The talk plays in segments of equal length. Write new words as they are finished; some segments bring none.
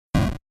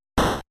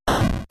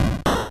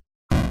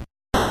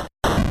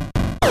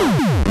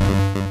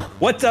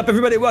What's up,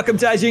 everybody? Welcome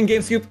to IGN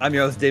Game Scoop. I'm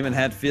your host, Damon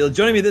Hatfield.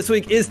 Joining me this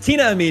week is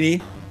Tina Amini.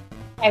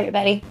 Hi,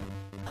 everybody.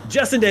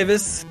 Justin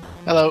Davis.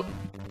 Hello.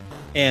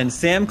 And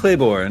Sam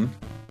Claiborne.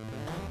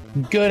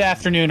 Good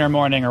afternoon or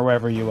morning or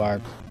wherever you are,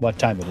 what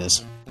time it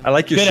is. I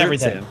like your Good shirt,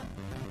 everything.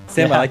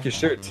 Sam. Yeah. I like your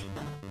shirt.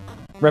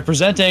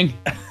 Representing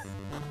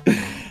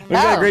We've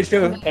got a great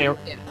show.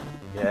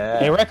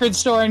 a record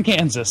store in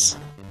Kansas.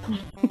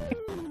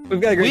 We've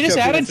got a great We just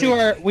show.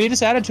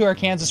 added to our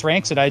Kansas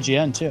ranks at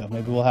IGN too.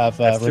 Maybe we'll have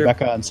That's true.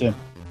 Rebecca on soon.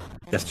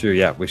 That's true.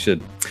 Yeah, we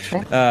should.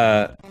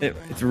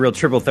 It's a real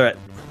triple threat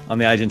on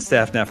the IGN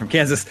staff now from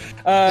Kansas.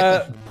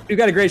 We've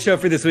got a great show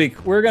for this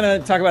week. We're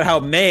going to talk about how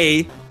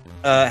May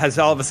has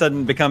all of a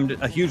sudden become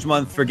a huge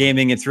month for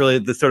gaming. It's really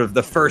the sort of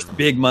the first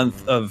big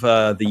month of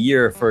the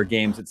year for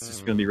games. It's just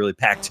going to be really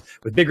packed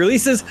with big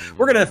releases.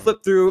 We're going to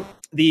flip through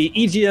the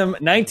EGM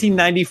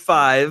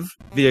 1995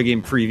 video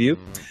game preview.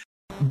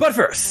 But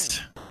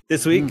first,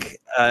 this week,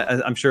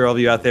 I'm sure all of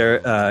you out there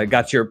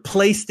got your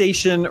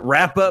PlayStation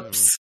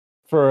wrap-ups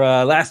for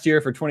last year,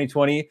 for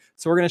 2020.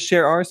 So we're going to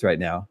share ours right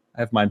now.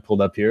 I have mine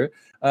pulled up here.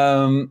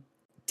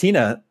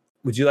 Tina,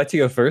 would you like to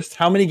go first?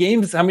 How many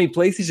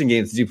PlayStation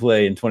games did you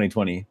play in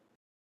 2020?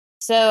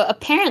 So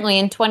apparently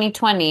in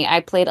 2020, I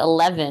played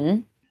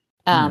 11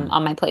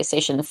 on my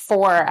PlayStation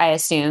 4, I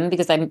assume,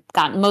 because I've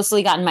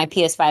mostly gotten my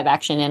PS5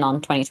 action in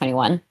on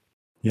 2021.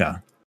 Yeah.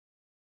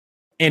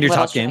 And your What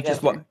top else should I game? go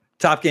Just for? what?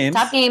 Top games?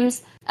 Top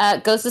games,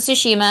 Ghost of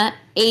Tsushima,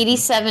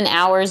 87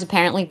 hours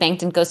apparently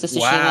banked in Ghost of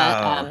Tsushima.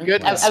 Wow.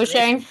 Goodness. I was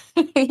sharing,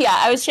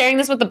 I was sharing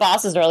this with the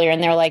bosses earlier,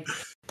 and they were like,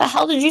 "The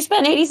hell did you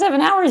spend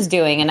 87 hours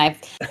doing?" And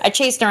I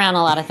chased around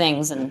a lot of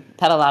things and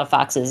pet a lot of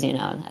foxes,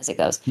 as it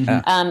goes.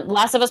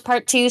 Last of Us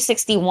Part 2,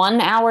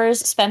 61 hours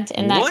spent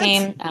in that What?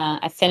 game.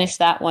 I finished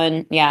that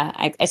one. Yeah,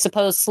 I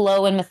suppose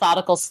slow and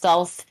methodical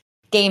stealth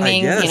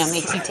gaming, I guess.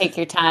 makes you take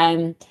your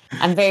time.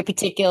 I'm very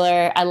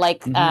particular. I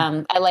like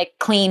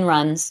clean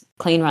runs.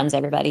 Clean runs,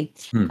 everybody.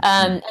 And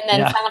then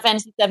Yeah. Final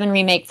Fantasy VII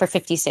Remake for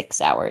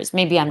 56 hours.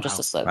 Maybe I'm just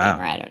a slow Wow.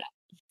 gamer. I don't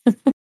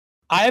know.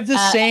 I have the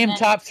same and then-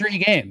 top 3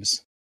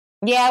 games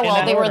Yeah, In well,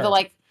 that they were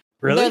order.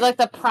 Really? they're like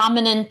the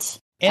prominent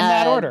in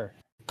that Uh, order.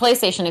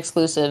 PlayStation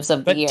exclusives of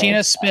the But year.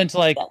 Tina spent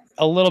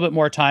a little bit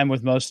more time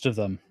with most of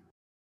them.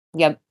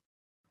 Yep.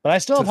 But I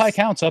still have So- high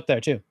counts up there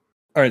too.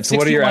 All right, so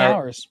what are your 61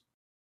 hours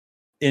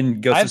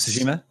in Ghost I've of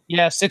Tsushima?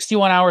 Yeah,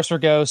 61 hours for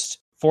Ghost,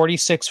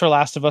 46 for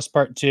Last of Us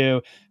Part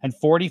 2, and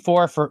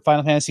 44 for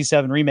Final Fantasy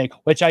VII Remake,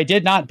 which I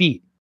did not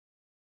beat.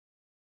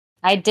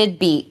 I did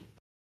beat.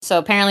 So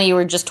apparently you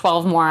were just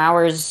 12 more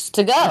hours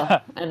to go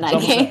in that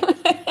Almost game.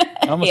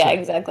 Almost yeah, there.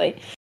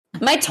 exactly.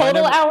 My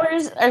total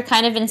hours are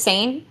kind of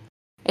insane.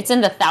 It's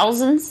in the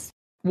thousands.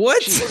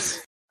 What?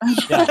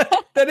 Yeah.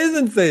 That is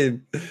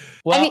insane.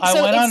 Well, I mean,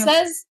 so went it on.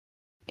 says...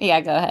 Yeah,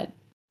 go ahead.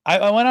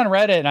 I went on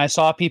Reddit and I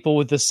saw people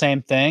with the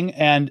same thing,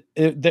 and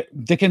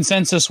the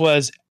consensus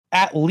was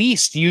at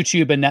least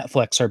YouTube and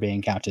Netflix are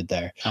being counted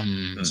there.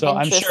 So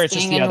I'm sure it's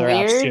just Interesting the and other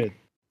apps weird. too.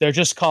 They're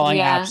just calling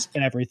Yeah. apps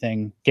and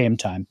everything game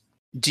time.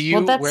 Do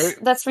you Well,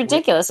 that's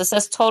ridiculous. It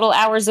says total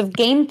hours of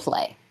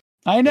gameplay.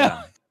 I know.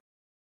 Yeah.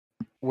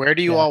 where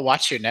do you Yeah. all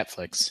watch your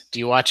Netflix? Do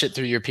you watch it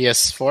through your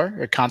PS4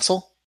 or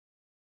console?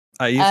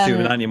 I used to,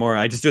 but not anymore.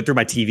 I just do it through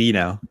my TV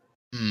now.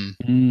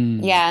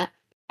 Yeah.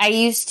 I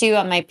used to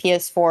on my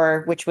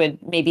PS4, which would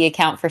maybe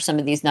account for some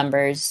of these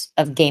numbers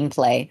of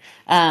gameplay.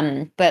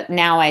 But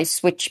now I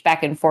switch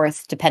back and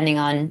forth depending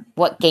on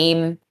what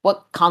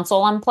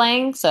console I'm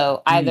playing.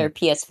 So either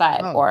PS5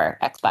 Oh. or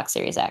Xbox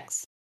Series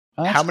X.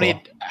 Oh, that's How many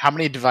cool. how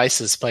many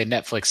devices play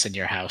Netflix in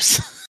your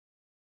house?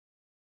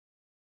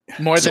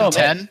 More So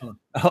than 10?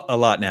 A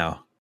lot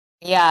now.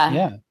 Yeah.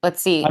 Yeah.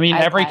 Let's see. I mean,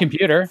 every iPad,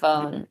 computer.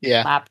 phone,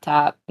 Yeah.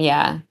 laptop.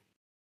 Yeah.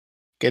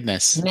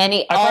 Goodness.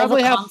 Many. I all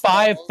probably the have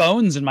 5 consoles.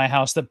 phones in my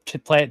house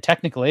that play it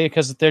technically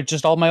because they're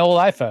just all my old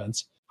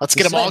iPhones. Let's Just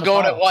get them sit all in the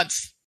going pile. at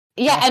once.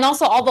 Yeah, and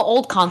also all the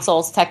old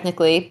consoles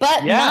technically,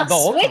 but Yeah, not the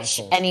old Switch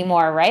consoles.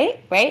 anymore, right?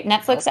 Right?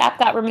 Netflix app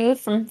got removed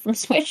from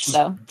Switch,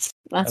 so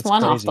that's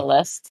one off crazy. the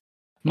list.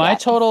 My Yeah.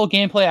 total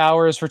gameplay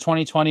hours for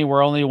 2020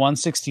 were only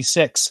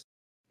 166,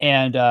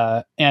 and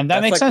that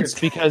That's makes like sense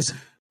your- because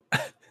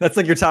That's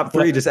like your top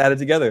 3 just added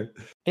together.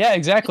 yeah,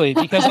 exactly.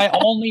 Because I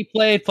only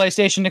played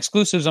PlayStation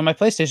exclusives on my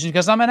PlayStation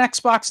because I'm an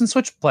Xbox and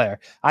Switch player.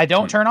 I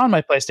don't turn on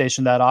my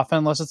PlayStation that often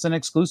unless it's an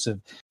exclusive.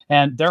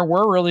 And there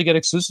were really good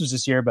exclusives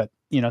this year, but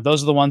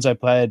those are the ones I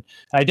played.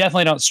 I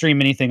definitely don't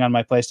stream anything on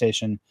my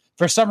PlayStation.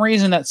 For some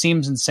reason, that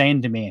seems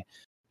insane to me,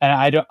 and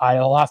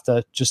I'll have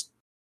to just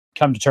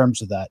come to terms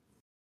with that.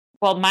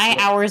 Well, my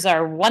hours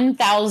are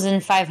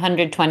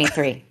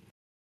 1,523.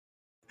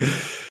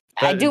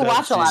 I do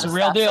watch a lot It's of a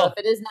real stuff, deal. so if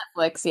it is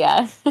Netflix,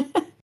 yeah.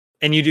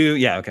 And you do,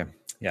 yeah, okay.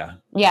 Yeah.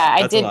 Yeah,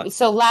 I That's a lot. did.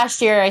 So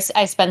last year I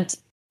spent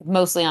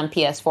mostly on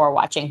PS4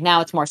 watching.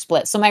 Now it's more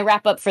split. So my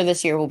wrap up for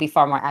this year will be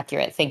far more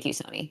accurate. Thank you,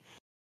 Sony.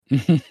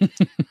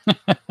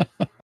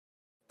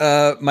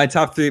 My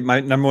top 3, my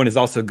number 1 is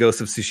also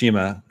Ghost of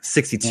Tsushima,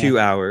 62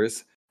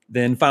 hours.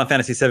 Then Final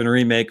Fantasy VII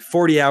Remake,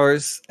 40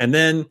 hours. And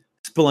then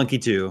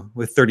Spelunky 2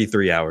 with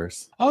 33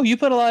 hours. Oh, you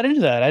put a lot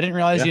into that. I didn't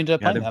realize Yeah, you ended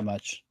up yeah, I playing did. that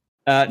much.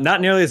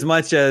 Not nearly as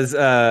much as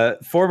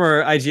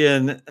former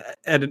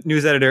IGN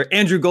news editor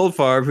Andrew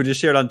Goldfarb, who just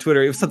shared on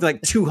Twitter. It was something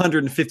like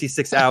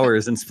 256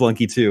 hours in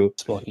Spelunky 2.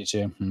 Spelunky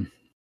 2.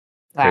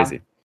 Wow.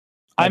 Crazy.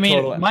 I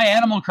mean, my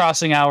Animal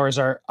Crossing hours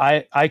are.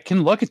 I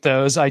can look at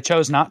those. I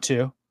chose not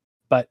to,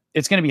 but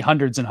it's going to be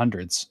hundreds and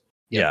hundreds.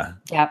 Yeah.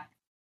 Yep.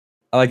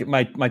 I like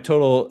my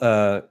total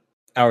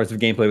hours of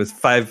gameplay was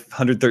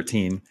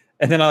 513,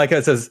 and then I like how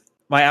it says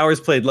my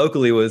hours played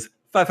locally was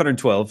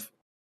 512.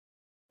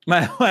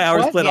 My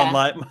hours played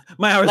online.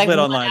 My hours played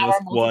online was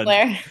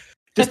 1.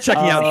 Just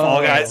checking out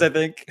Fall Guys, I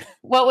think.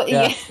 Well,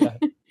 yeah.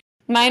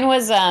 Mine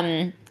was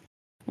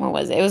what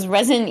was it? It was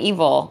Resident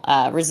Evil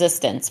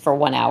Resistance for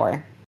 1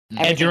 hour.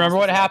 And do you remember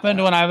what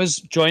happened when I was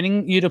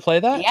joining you to play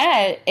that?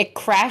 Yeah, it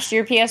crashed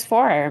your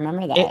PS4. I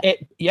remember that.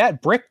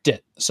 It bricked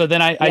it. So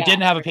then I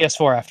didn't have a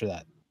PS4 after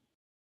that.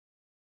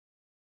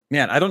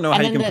 Man, I don't know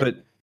how you can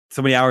put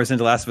so many hours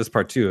into Last of Us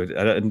Part 2.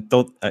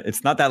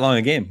 It's not that long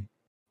a game.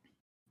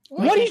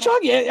 What are you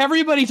talking?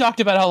 Everybody talked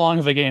about how long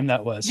of a game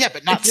that was. Yeah,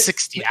 but not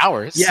 60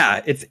 hours.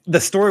 Yeah, it's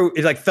the story.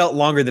 It like felt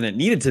longer than it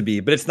needed to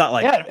be, but it's not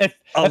like it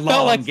felt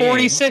like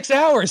 46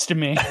 hours to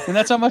me, and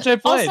that's how much I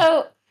played.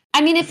 Also, I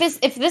mean, if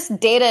this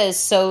data is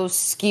so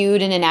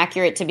skewed and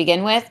inaccurate to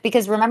begin with,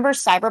 because remember,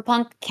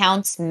 Cyberpunk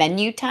counts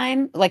menu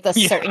time, like a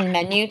certain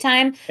menu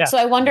time. Yeah. So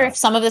I wonder if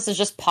some of this is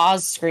just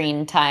pause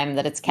screen time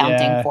that it's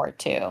counting for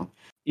too.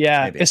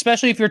 Yeah, maybe.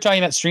 Especially if you're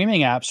talking about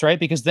streaming apps, right?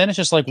 Because then it's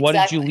just like, what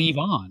did you leave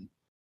on?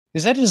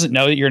 Because that doesn't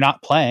know that you're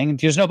not playing.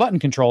 There's no button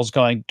controls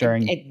going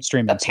during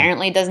streaming.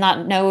 Apparently does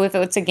not know if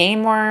it's a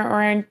game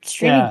or a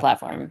streaming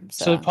platform.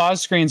 So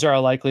pause screens are a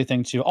likely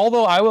thing too.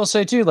 Although I will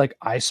say too, like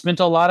I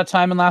spent a lot of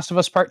time in Last of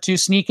Us Part 2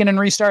 sneaking and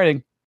restarting.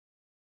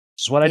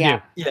 Which is what I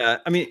do. Yeah.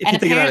 I mean, if you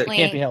think about it,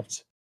 can't be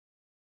helped.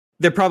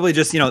 They're probably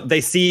just,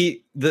 they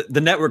see the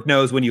network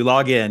knows when you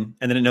log in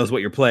and then it knows what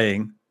you're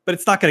playing. But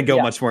it's not going to go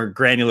much more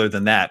granular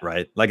than that,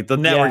 right? Like the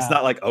network's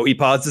not like, he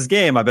paused his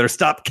game. I better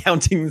stop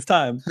counting this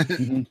time.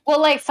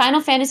 Well, like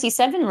Final Fantasy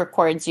VII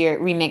records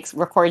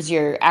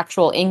your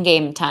actual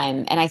in-game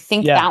time, and I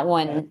think that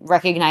one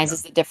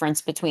recognizes the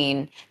difference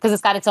between because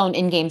it's got its own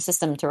in-game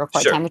system to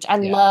record time, which I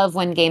love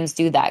when games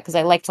do that because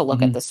I like to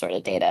look at this sort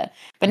of data.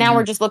 But now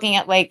we're just looking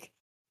at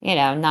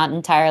not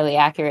entirely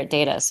accurate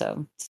data,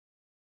 so it's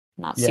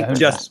not super.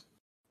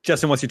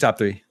 Justin, what's your top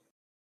 3?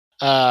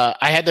 I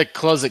had to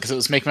close it because it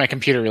was making my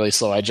computer really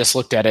slow. I just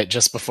looked at it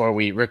just before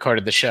we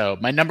recorded the show.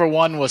 My number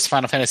 1 was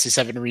Final Fantasy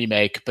VII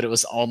Remake, but it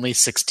was only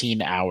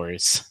 16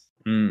 hours.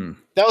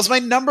 That was my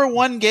number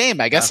 1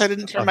 game. I guess I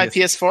didn't turn my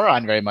PS4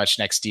 on very much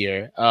last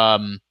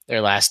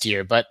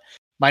year. But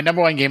my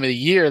number 1 game of the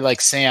year,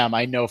 like Sam,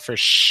 I know for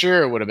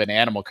sure would have been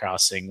Animal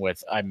Crossing.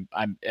 With I'm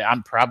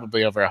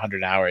probably over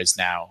 100 hours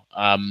now.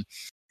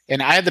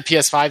 And I had the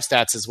PS5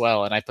 stats as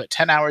well, and I put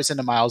 10 hours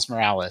into Miles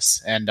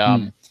Morales, and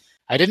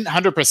I didn't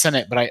 100%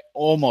 it, but I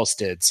almost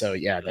did. So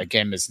yeah, that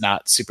game is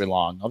not super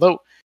long.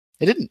 Although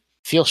it didn't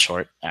feel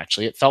short,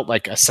 actually. It felt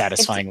like a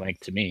satisfying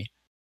length to me.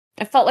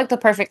 It felt like the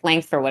perfect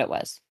length for what it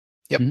was.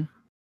 Yep. Mm-hmm.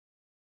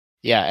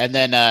 Yeah, and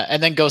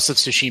then Ghost of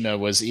Tsushima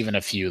was even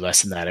a few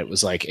less than that. It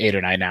was like 8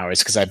 or 9 hours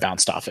because I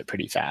bounced off it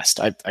pretty fast.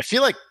 I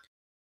feel like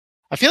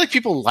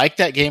people liked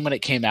that game when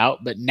it came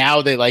out, but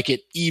now they like it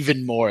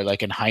even more,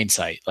 like in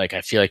hindsight. Like I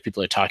feel like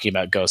people are talking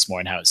about Ghost more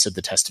and how it stood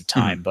the test of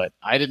time, but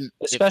I didn't.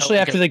 Especially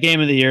after the Game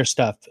of the Year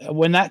stuff.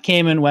 When that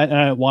came and went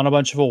and it won a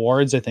bunch of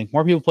awards, I think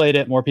more people played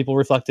it, more people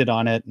reflected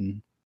on it,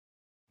 and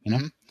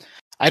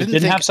I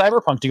didn't have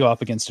Cyberpunk to go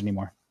up against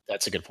anymore.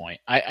 That's a good point.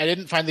 I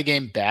didn't find the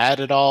game bad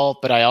at all,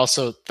 but I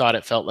also thought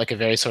it felt like a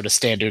very sort of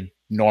standard,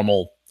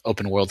 normal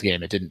open world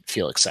game. It didn't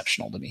feel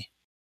exceptional to me.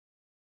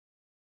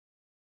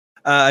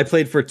 I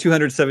played for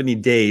 270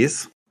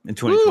 days in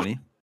 2020.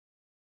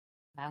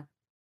 Wow.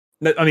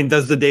 No, I mean,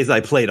 those are the days I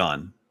played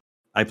on.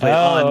 I played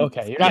on.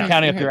 Okay. You're not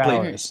counting up your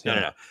hours.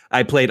 No.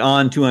 I played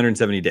on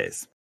 270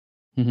 days.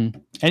 Mm-hmm.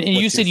 And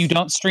you said you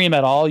don't stream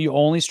at all? You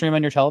only stream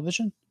on your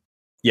television?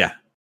 Yeah.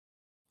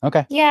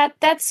 Okay. Yeah,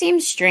 that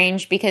seems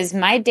strange because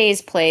my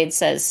days played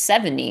says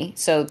 70.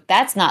 So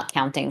that's not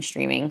counting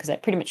streaming because I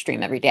pretty much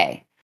stream every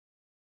day.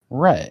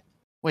 Right.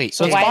 Wait,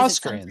 so it's pause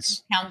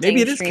screens.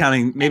 Maybe it is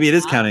counting. Maybe it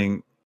is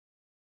counting.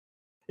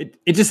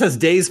 It just says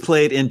days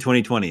played in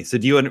 2020. So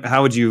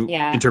how would you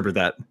interpret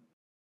that?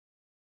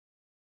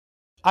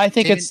 I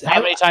think it's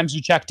how many times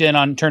you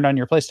turned on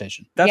your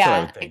PlayStation. That's what I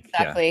would think.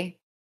 Exactly.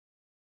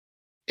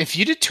 Yeah. If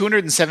you did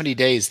 270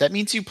 days, that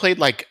means you played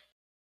like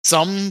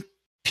some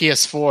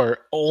PS4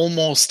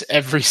 almost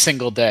every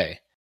single day.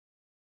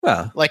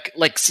 Well, like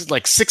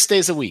 6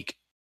 days a week.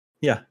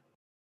 Yeah.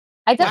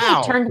 I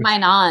definitely turned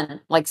mine on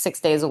like 6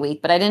 days a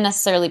week, but I didn't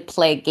necessarily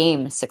play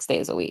games 6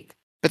 days a week.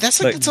 But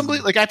that's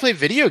like I play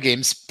video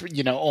games,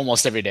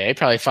 almost every day,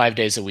 probably 5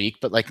 days a week,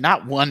 but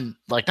not one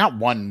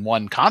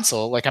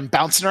console. Like I'm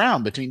bouncing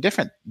around between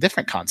different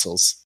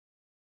consoles.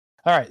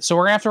 All right, so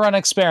we're gonna have to run an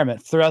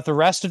experiment throughout the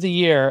rest of the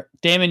year.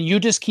 Damon, you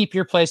just keep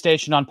your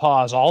PlayStation on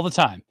pause all the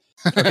time.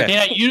 Okay.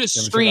 Yeah, you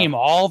just stream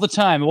all the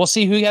time. We'll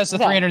see who has the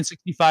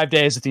 365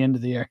 days at the end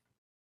of the year.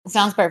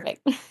 Sounds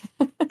perfect.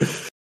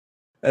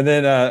 And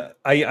then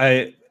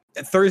I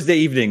Thursday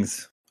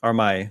evenings are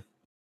my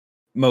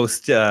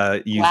most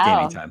used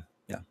gaming time.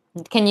 Yeah.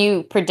 Can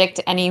you predict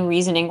any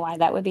reasoning why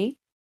that would be?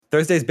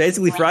 Thursday's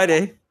basically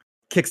Friday.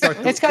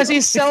 Kickstart. It's because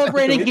he's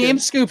celebrating Game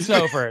Scoops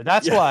over.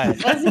 That's why.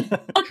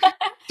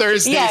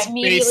 Thursday's yeah,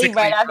 immediately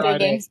right after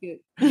Friday. Game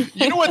Scoop.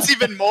 You know what's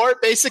even more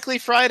basically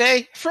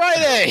Friday?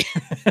 Friday.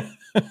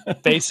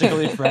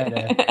 Basically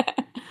Friday.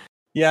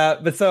 Yeah,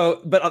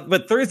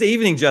 but Thursday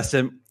evening,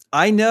 Justin,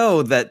 I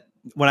know that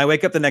when I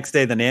wake up the next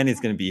day, the nanny's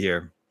going to be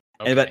here.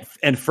 Okay.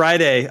 And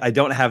Friday, I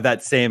don't have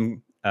that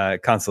same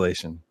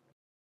consolation.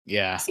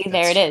 Yeah. See,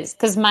 there it is.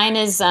 Because mine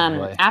is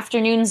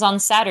afternoons on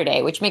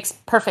Saturday, which makes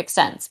perfect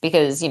sense.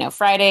 Because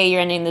Friday you're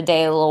ending the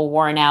day a little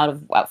worn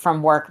out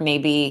from work.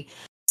 Maybe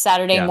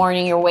Saturday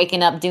morning you're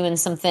waking up, doing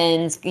some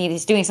things,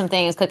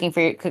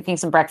 cooking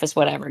some breakfast,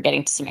 whatever,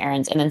 getting to some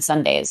errands, and then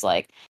Sunday is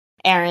like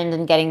errand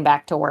and getting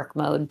back to work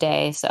mode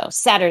day. So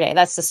Saturday,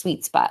 that's the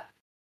sweet spot.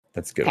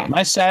 That's good. Okay.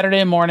 My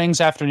Saturday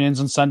mornings, afternoons,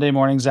 and Sunday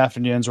mornings,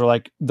 afternoons were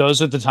like,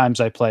 those are the times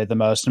I played the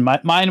most. And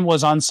mine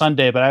was on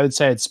Sunday, but I would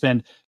say I'd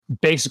spend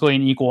basically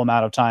an equal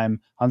amount of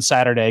time on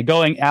Saturday,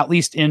 going at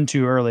least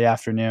into early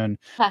afternoon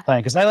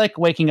playing. Because I like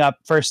waking up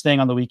first thing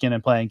on the weekend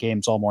and playing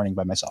games all morning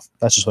by myself.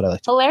 That's just what I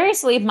like.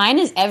 Hilariously, mine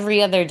is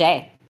every other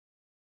day.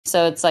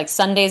 So it's like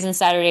Sundays and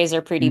Saturdays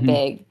are pretty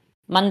big.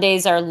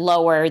 Mondays are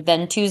lower,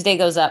 then Tuesday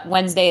goes up,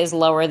 Wednesday is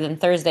lower, then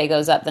Thursday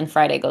goes up, then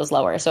Friday goes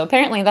lower. So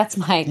apparently that's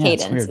my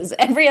cadence. Is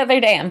every other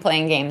day I'm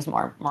playing games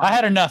more. I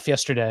had enough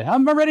yesterday.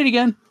 I'm ready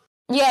again.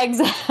 Yeah,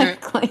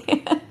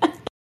 exactly.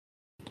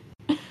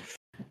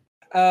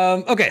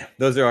 Okay,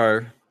 those are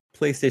our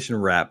PlayStation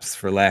wraps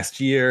for last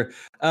year.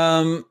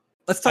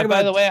 Let's talk about.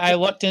 By the way, I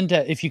looked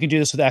into if you can do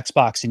this with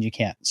Xbox, and you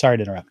can't. Sorry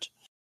to interrupt.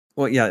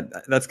 Well, yeah,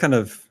 that's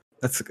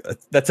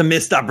a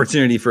missed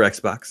opportunity for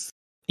Xbox.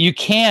 You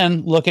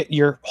can look at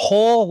your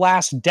whole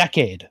last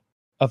decade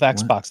of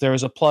Xbox. What? There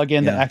was a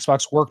plugin that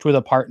Xbox worked with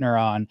a partner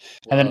on,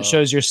 and then it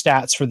shows your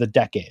stats for the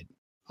decade.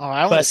 Oh,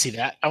 I want to see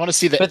that. I want to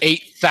see the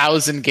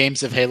 8,000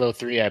 games of Halo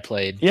 3 I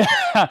played. Yeah,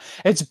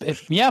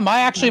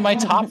 my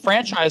top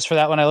franchise for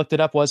that when I looked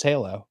it up was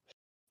Halo.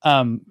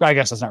 I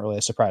guess that's not really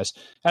a surprise.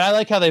 And I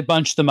like how they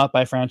bunched them up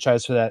by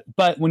franchise for that.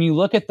 But when you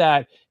look at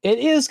that, it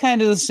is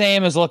kind of the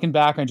same as looking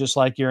back on just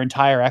like your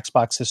entire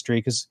Xbox history.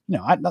 Because,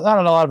 I don't know,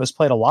 a lot of us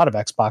played a lot of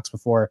Xbox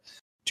before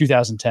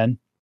 2010.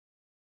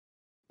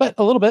 But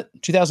a little bit.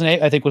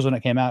 2008, I think, was when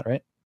it came out,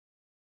 right?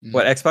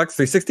 What, Xbox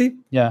 360?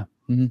 Yeah.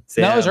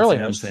 Mm-hmm. No, it was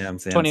earlier. Sam.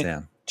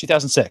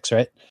 2006,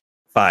 right?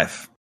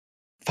 5.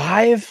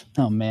 5?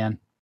 Oh, man.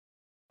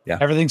 Yeah.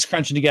 Everything's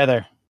crunching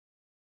together.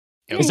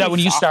 Is that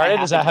when you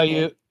started? Is that how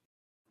you...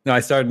 No, I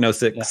started in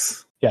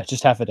 06. Yeah,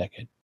 just half a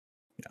decade.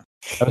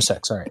 Yeah.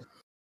 06, all right.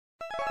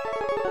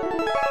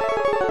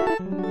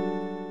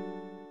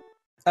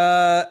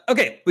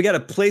 Okay, we got a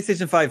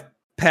PlayStation 5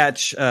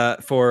 patch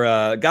for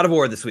God of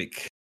War this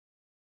week.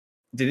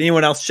 Did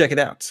anyone else check it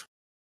out?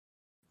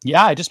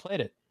 Yeah, I just played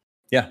it.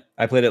 Yeah,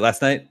 I played it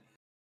last night.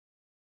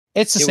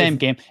 It's the same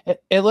game.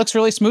 It looks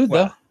really smooth,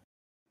 though.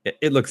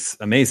 It looks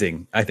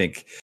amazing, I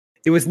think.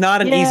 It was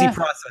not an easy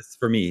process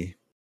for me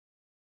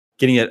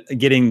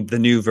getting the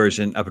new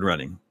version up and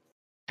running.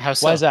 How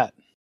so? Why is that?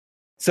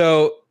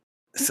 So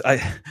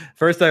I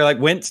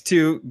went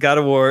to God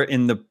of War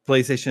in the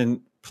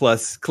PlayStation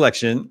Plus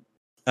collection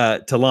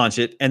to launch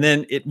it, and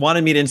then it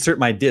wanted me to insert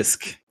my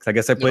disc because I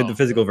guess I played the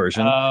physical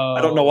version. Oh.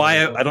 I don't know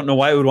why. I don't know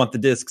why it would want the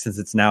disc since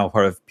it's now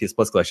part of PS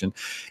Plus collection.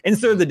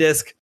 Inserted the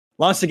disc,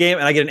 launched the game,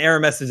 and I get an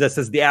error message that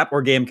says the app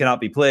or game cannot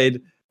be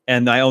played,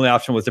 and my only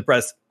option was to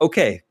press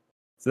OK.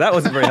 So that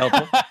wasn't very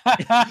helpful.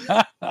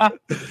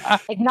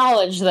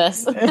 Acknowledge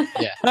this.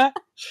 Yeah.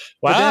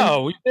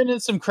 Wow, we've been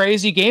in some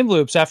crazy game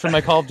loops after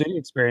my Call of Duty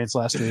experience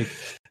last week.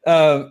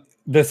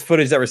 This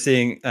footage that we're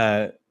seeing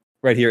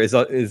right here is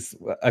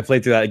I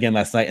played through that again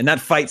last night, and that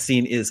fight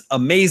scene is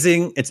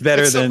amazing. It's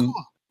better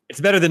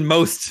than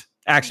most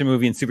action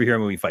movie and superhero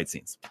movie fight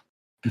scenes.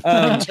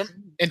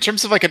 In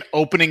terms of like an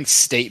opening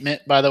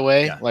statement, by the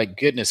way, like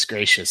goodness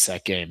gracious,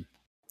 that game.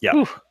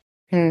 Yeah.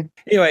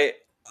 Anyway,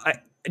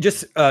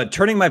 just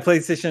turning my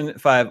PlayStation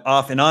 5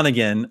 off and on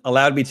again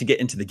allowed me to get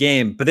into the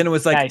game, but then it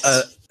was like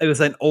it was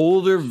an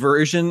older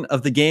version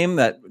of the game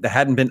that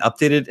hadn't been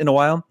updated in a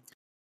while.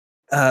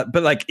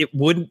 But like it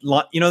wouldn't,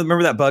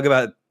 remember that bug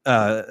about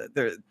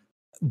the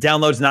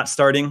downloads not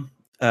starting?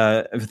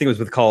 I think it was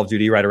with Call of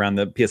Duty right around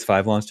the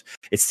PS5 launched.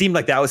 It seemed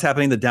like that was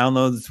happening. The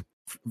downloads,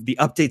 the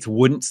updates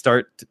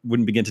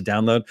wouldn't begin to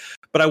download.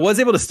 But I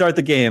was able to start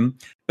the game.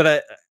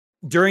 But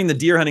during the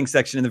deer hunting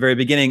section in the very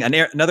beginning,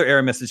 another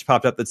error message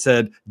popped up that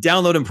said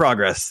download in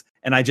progress.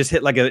 And I just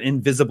hit like an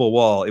invisible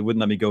wall. It wouldn't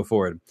let me go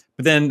forward.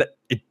 But then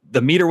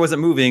the meter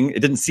wasn't moving. It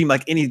didn't seem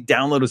like any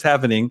download was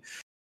happening.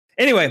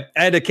 Anyway,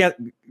 I had to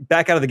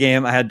back out of the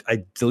game. I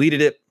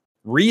deleted it,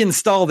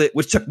 reinstalled it,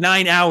 which took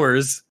 9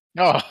 hours.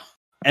 Oh,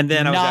 and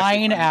then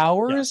 9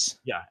 hours?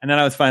 Yeah. And then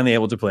I was finally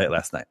able to play it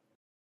last night.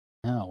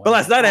 Oh, wow. But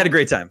last night I had a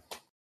great time.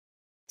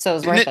 So it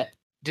was worth it.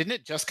 Didn't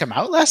it just come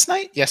out last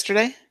night?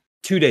 Yesterday?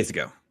 2 days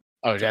ago.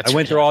 Oh, that's I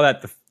went through all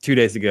that 2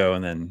 days ago,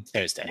 and then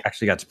Thursday.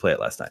 Actually got to play it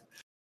last night.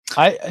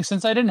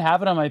 Since I didn't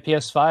have it on my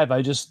PS5,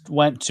 I just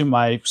went to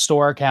my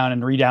store account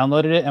and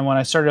re-downloaded it. And when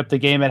I started up the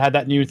game, it had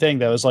that new thing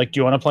that was like,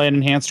 "Do you want to play an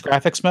enhanced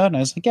graphics mode?" And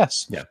I was like,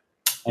 "Yes." Yeah.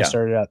 I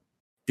started up.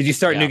 Did you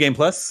start New Game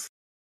Plus?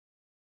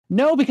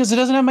 No, because it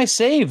doesn't have my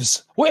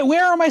saves.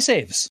 Where are my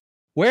saves?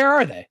 Where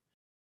are they?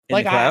 In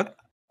the cloud?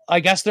 I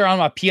guess they're on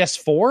my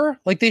PS4.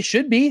 Like they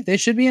should be. They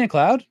should be in a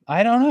cloud.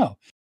 I don't know.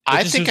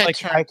 I think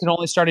I could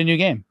only start a new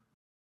game.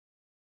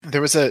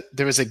 There was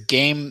a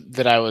game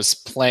that I was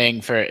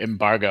playing for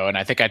embargo, and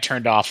I think I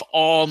turned off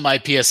all my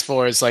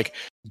PS4s. Like,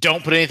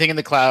 don't put anything in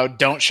the cloud.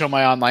 Don't show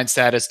my online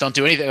status. Don't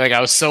do anything. Like, I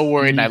was so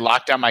worried, and I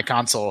locked down my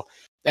console.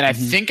 And I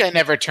think I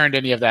never turned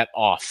any of that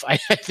off. I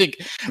think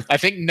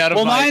none of my...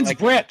 Well, mine's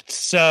bricked,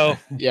 so...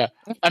 Yeah.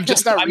 I'm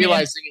just not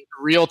realizing in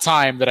real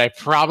time that I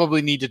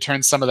probably need to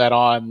turn some of that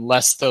on,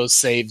 lest those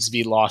saves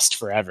be lost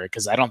forever,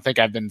 because I don't think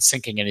I've been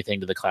syncing anything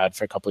to the cloud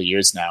for a couple of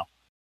years now.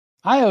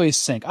 I always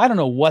sync. I don't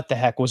know what the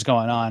heck was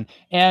going on.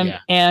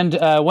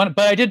 But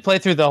I did play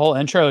through the whole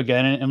intro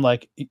again, and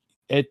like,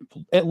 it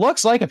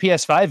looks like a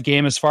PS5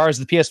 game as far as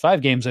the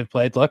PS5 games I've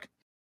played look.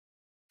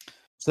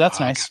 So that's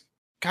nice.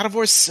 God of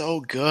War is so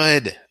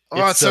good.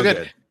 Oh, it's so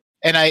good.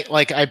 And I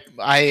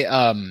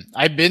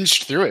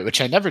binged through it, which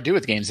I never do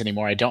with games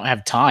anymore. I don't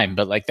have time,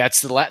 but like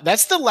that's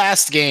the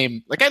last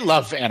game. Like I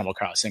love Animal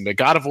Crossing, but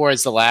God of War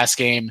is the last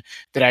game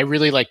that I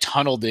really like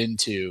tunneled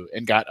into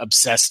and got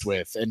obsessed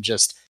with and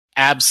just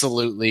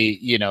absolutely,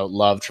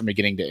 loved from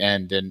beginning to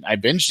end. And I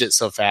binged it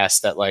so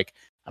fast that like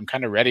I'm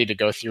kind of ready to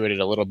go through it at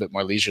a little bit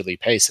more leisurely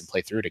pace and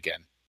play through it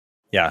again.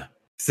 Yeah.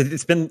 So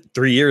it's been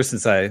 3 years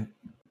since I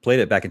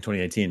played it back in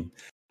 2018.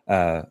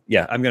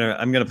 I'm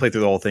gonna play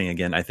through the whole thing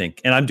again, I think,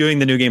 and I'm doing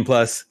the New Game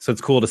Plus, so it's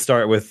cool to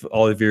start with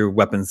all of your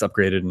weapons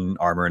upgraded and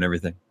armor and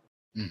everything.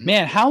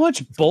 Man, how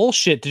much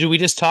bullshit did we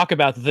just talk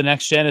about that the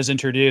next gen has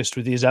introduced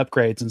with these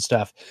upgrades and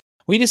stuff?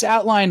 We just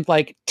outlined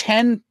like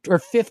 10 or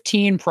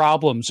 15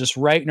 problems just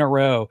right in a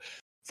row,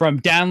 from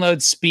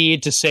download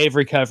speed to save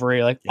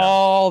recovery,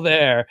 all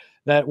there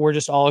that we're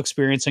just all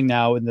experiencing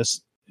now in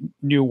this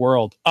new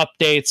world.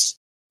 Updates,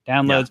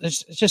 downloads,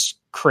 it's just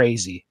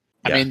crazy.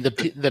 I mean, the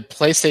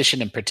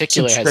PlayStation in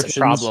particular has a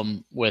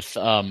problem with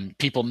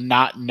people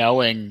not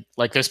knowing.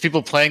 Like, there's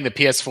people playing the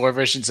PS4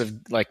 versions of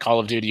like Call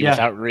of Duty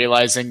without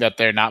realizing that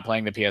they're not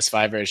playing the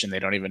PS5 version. They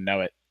don't even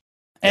know it.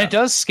 And it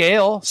does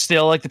scale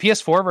still. Like the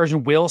PS4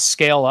 version will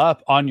scale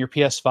up on your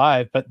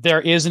PS5, but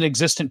there is an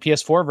existent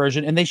PS4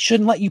 version, and they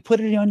shouldn't let you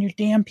put it on your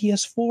damn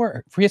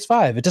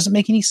PS5. It doesn't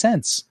make any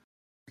sense.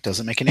 It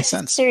doesn't make any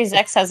sense. Series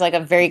X has like a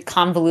very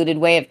convoluted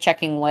way of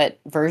checking what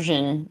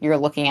version you're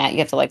looking at. You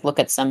have to like look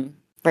at some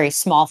very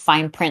small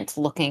fine print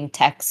looking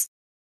text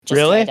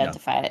just to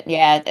identify it.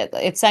 Yeah,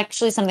 it's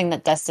actually something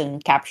that Destin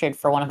captured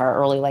for one of our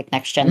early like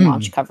next gen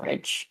launch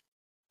coverage.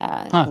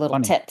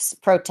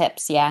 Pro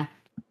tips, yeah.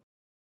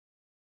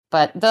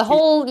 But the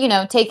whole,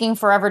 taking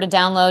forever to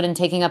download and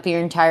taking up your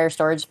entire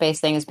storage space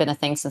thing has been a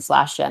thing since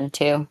last gen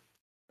too.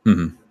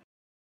 Mm-hmm.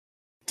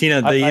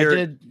 Tina, the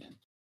year.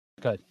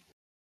 Good.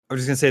 I was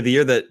just going to say the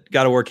year that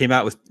God of War came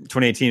out was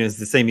 2018 is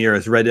the same year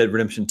as Red Dead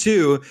Redemption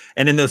 2.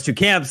 And in those two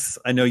camps,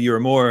 I know you were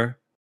more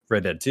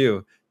Red Dead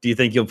 2. Do you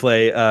think you'll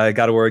play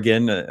God of War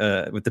again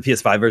with the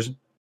PS5 version?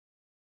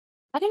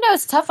 I don't know.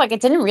 It's tough. Like, I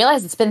didn't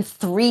realize it's been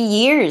 3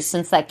 years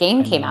since that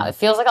game came out. It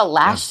feels like a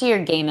last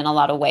year game in a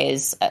lot of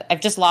ways.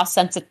 I've just lost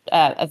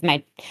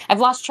I've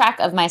lost track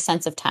of my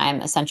sense of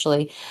time,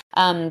 essentially.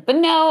 But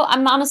no,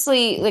 I'm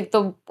honestly like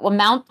the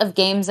amount of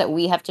games that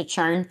we have to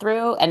churn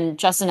through. And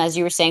Justin, as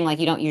you were saying, like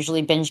you don't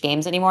usually binge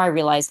games anymore. I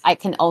realized I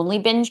can only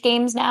binge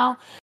games now.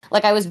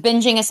 Like I was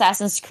binging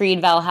Assassin's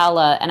Creed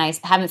Valhalla, and I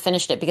haven't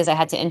finished it because I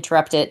had to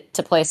interrupt it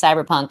to play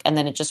Cyberpunk, and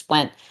then it just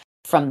went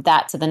from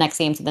that to the next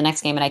game to the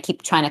next game, and I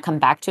keep trying to come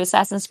back to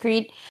Assassin's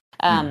Creed.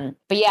 But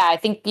yeah, I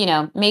think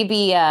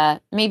maybe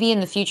in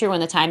the future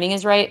when the timing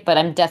is right. But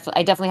I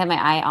definitely have my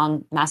eye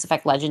on Mass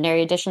Effect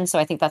Legendary Edition, so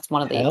I think that's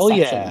one of the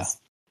exceptions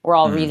where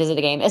I'll revisit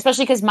a game,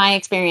 especially because my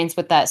experience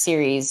with that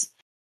series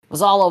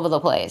was all over the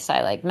place.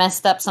 I like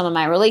messed up some of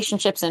my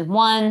relationships in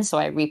 1, so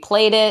I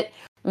replayed it.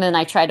 And then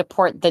I tried to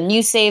port the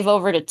new save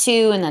over to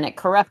 2, and then it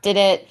corrupted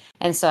it.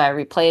 And so I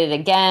replayed it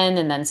again,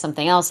 and then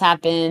something else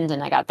happened,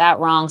 and I got that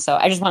wrong. So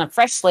I just want a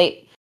fresh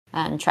slate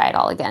and try it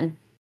all again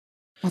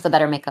with a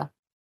better makeup.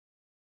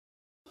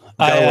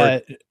 Go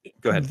ahead.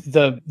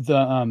 The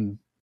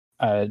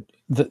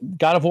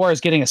God of War is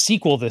getting a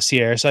sequel this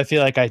year, so I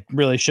feel like I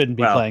really shouldn't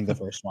be playing the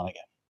first one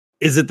again.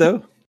 Is it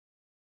though?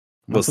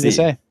 We'll see.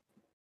 Say.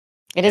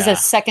 It is a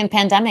second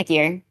pandemic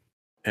year.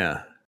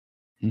 Yeah.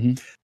 Mm-hmm.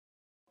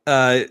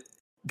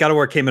 God of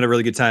War came at a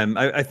really good time.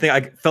 I think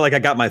I felt like I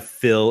got my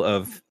fill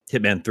of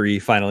Hitman 3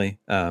 finally.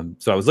 So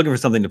I was looking for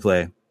something to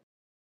play.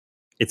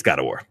 It's God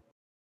of War.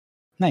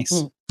 Nice.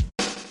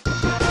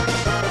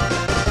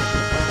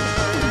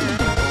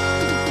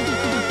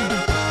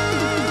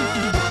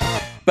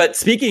 But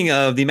speaking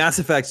of the Mass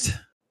Effect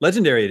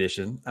Legendary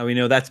Edition, we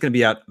know that's going to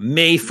be out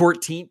May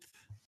 14th.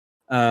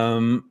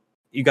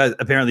 You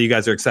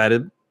guys are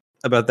excited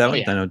about that one.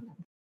 Yeah. I know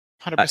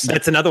 100%.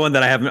 That's another one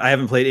that I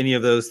haven't played any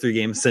of those 3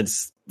 games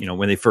since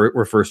when they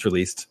were first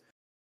released.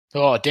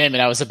 Oh, damn it!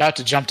 I was about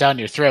to jump down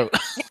your throat.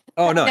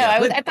 Oh no! No,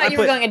 I thought you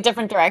were going a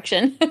different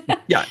direction.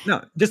 Yeah,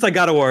 no, just like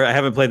God of War, I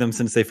haven't played them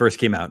since they first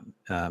came out.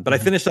 But I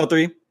finished all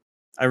 3.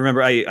 I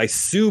remember I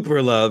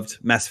super loved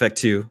Mass Effect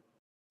 2.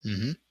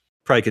 Mm-hmm.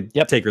 Probably could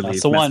take or leave.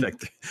 That's the one.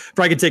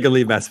 Probably could take or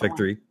leave Mass Effect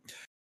 3.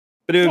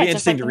 But it would be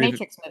interesting to read.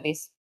 Matrix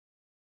movies.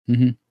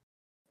 Mm-hmm.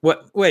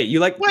 What? Wait,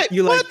 you like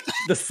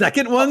the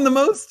second one the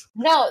most?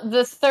 No,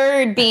 the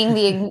third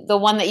being the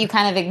one that you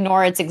kind of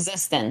ignore its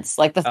existence.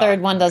 Like the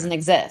third one doesn't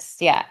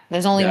exist. Yeah,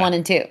 there's only 1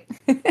 and 2.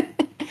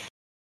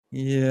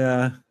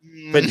 Yeah,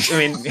 but I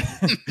mean,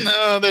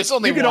 no, there's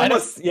only you could one.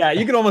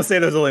 You could almost say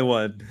there's only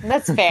 1.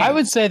 That's fair. I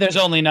would say there's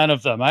only none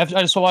of them. I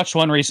just watched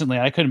one recently.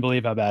 I couldn't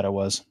believe how bad it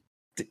was.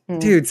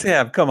 Dude,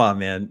 Sam, come on,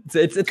 man!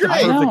 It's the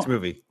perfect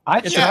movie. I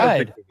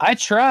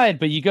tried,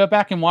 but you go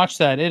back and watch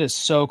that. It is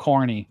so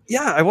corny.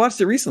 Yeah, I watched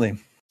it recently.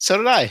 So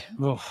did I.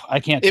 Oof, I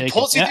can't take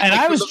it. And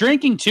I was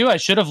drinking too. I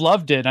should have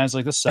loved it. And I was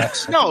like, this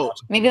sucks. No,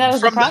 maybe that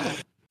was the problem.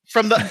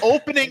 From the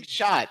opening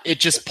shot, it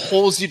just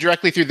pulls you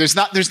directly through. There's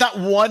not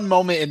one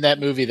moment in that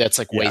movie that's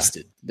like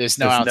wasted. There's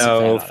no ounce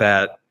of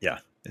fat. Yeah,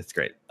 it's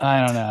great.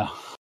 I don't know.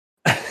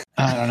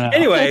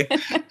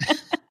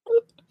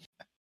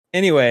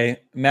 Anyway,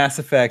 Mass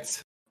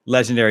Effect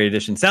Legendary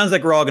Edition. Sounds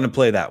like we're all going to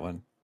play that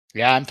one.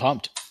 Yeah, I'm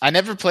pumped. I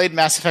never played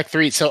Mass Effect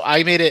 3, so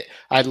I made it.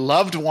 I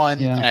loved 1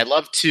 and I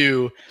loved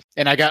 2,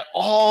 and I got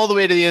all the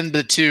way to the end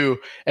of 2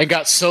 and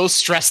got so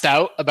stressed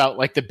out about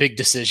like the big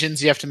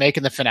decisions you have to make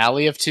in the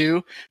finale of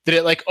 2 that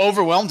it like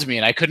overwhelmed me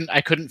and I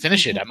couldn't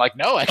finish it. I'm like,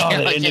 no, I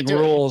can't. That ending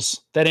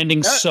rules. That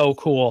ending's so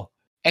cool.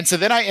 And so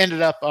then I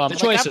ended up the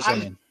choices.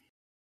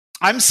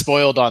 I'm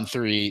spoiled on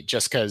 3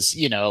 just because,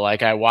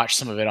 like I watched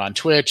some of it on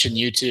Twitch and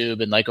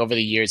YouTube and like over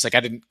the years, like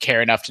I didn't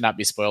care enough to not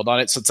be spoiled on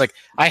it. So it's like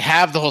I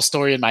have the whole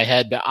story in my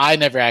head, but I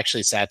never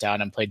actually sat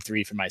down and played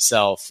 3 for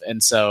myself.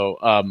 And so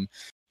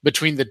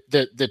between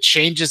the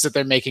changes that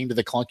they're making to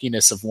the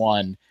clunkiness of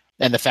 1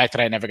 and the fact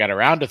that I never got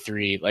around to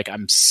 3, like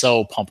I'm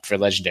so pumped for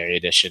Legendary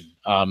Edition.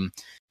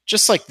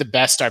 Just like the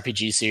best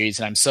RPG series.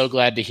 And I'm so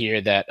glad to hear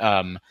that,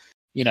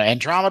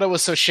 Andromeda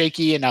was so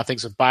shaky and now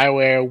things with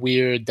BioWare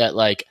weird that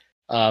like,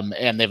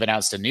 and they've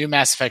announced a new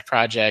Mass Effect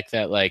project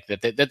that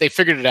they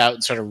figured it out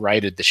and sort of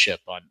righted the ship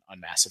on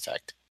Mass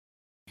Effect.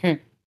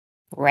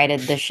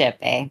 Righted the ship,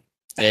 eh?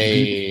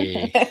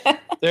 Hey.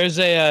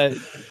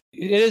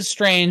 It is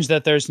strange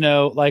that there's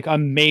no like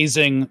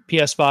amazing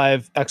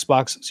PS5,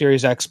 Xbox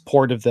Series X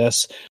port of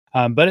this,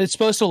 but it's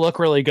supposed to look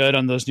really good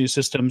on those new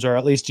systems, or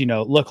at least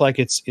look like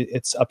it's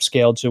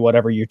upscaled to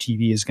whatever your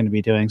TV is going to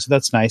be doing. So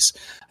that's nice.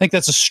 I think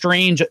that's a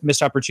strange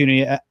missed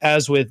opportunity,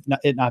 as with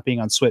it not being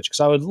on Switch,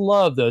 because I would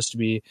love those to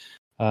be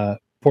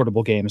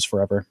portable games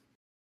forever.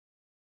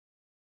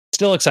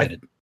 Still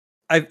excited.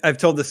 I've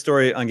told this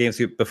story on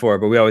GameScoop before,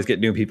 but we always get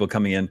new people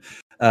coming in.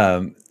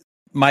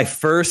 My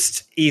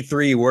first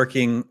E3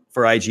 working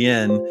for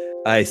IGN,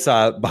 I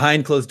saw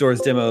behind closed doors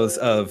demos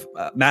of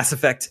Mass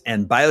Effect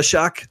and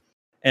BioShock,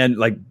 and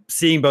like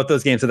seeing both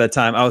those games at that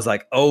time, I was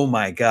like, "Oh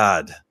my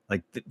god!"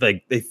 Like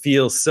they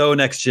feel so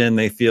next gen.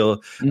 They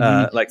feel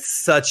like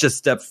such a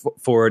step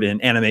forward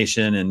in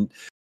animation and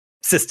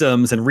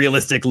systems and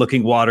realistic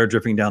looking water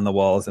dripping down the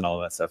walls and all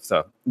of that stuff.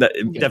 So that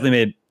definitely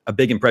made a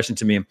big impression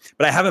to me.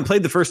 But I haven't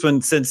played the first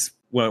one since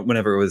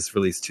whenever it was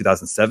released,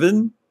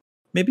 2007,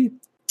 maybe.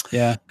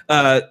 Yeah.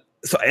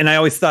 So, and I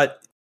always thought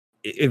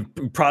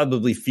it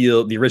probably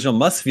the original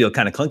must feel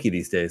kind of clunky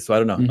these days. So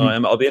I don't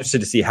know. I'll be interested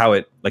to see how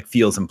it like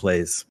feels and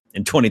plays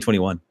in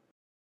 2021.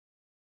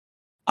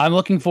 I'm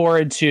looking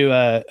forward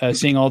to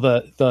seeing all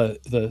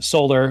the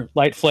solar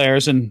light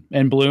flares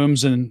and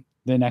blooms in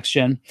the next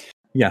gen.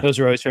 Yeah, those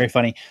are always very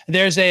funny.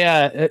 There's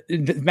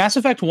Mass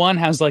Effect 1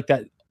 has like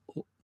that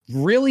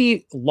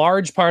really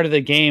large part of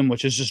the game,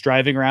 which is just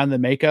driving around the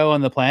Mako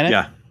on the planet.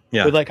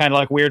 Yeah. With like kind of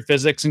like weird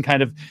physics and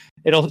kind of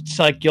it's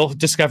like you'll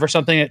discover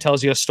something that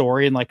tells you a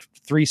story in like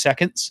 3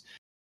 seconds.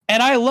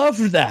 And I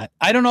loved that.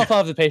 I don't know if I'll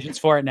have the patience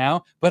for it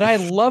now, but I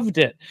loved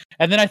it.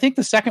 And then I think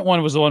the second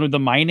one was the one with the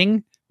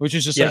mining, which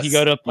is just like you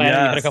go to a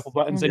planet, you hit a couple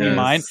buttons and you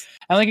mine.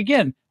 And like,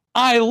 again,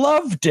 I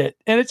loved it.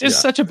 And it's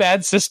just such a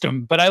bad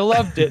system, but I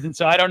loved it. And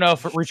so I don't know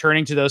if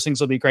returning to those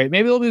things will be great.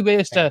 Maybe there'll be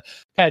ways to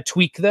kind of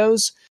tweak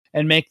those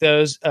and make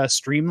those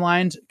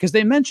streamlined, because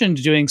they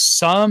mentioned doing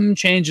some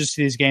changes to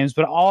these games,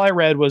 but all I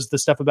read was the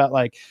stuff about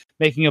like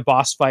making a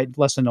boss fight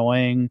less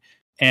annoying,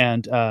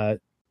 and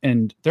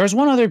there's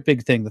one other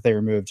big thing that they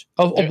removed.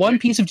 One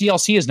piece of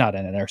DLC is not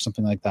in it or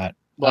something like that.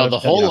 Well, the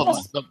whole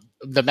of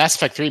the Mass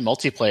Effect 3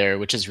 multiplayer,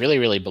 which is really,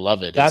 really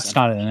beloved, that's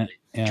not in it.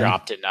 Yeah.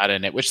 Dropped it, not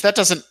in it, which that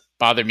doesn't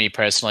bother me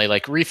personally.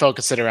 Like,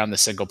 refocus it around the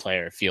single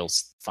player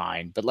feels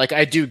fine, but like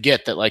I do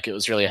get that like it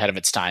was really ahead of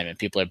its time and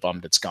people are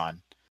bummed it's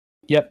gone.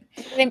 Yep.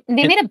 They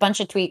made a bunch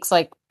of tweaks.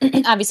 Like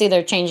obviously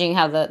they're changing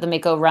how the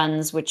Mako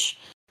runs, which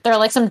there are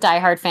like some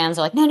diehard fans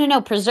are like,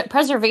 no,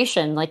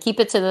 preservation, like keep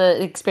it to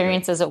the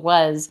experience as it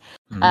was.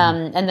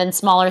 And then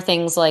smaller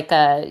things like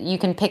you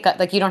can pick up,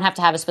 like you don't have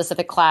to have a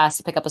specific class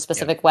to pick up a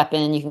specific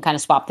weapon. You can kind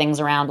of swap things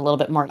around a little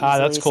bit more easily.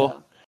 That's cool.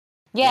 So,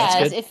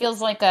 yeah, it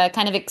feels like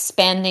kind of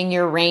expanding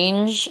your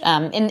range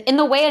in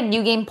the way a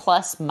New Game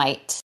Plus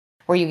might,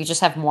 where you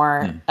just have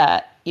more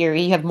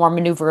you have more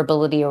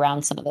maneuverability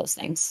around some of those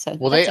things. So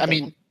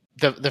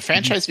the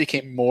franchise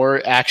became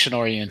more action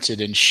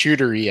oriented and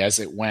shootery as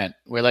it went.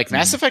 Where like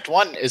Mass Effect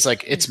 1 is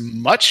like it's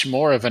much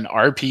more of an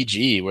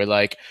RPG where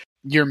like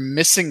you're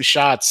missing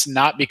shots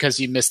not because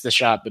you missed the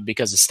shot, but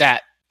because a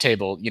stat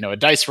table, a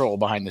dice roll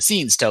behind the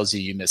scenes tells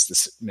you missed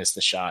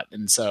the shot.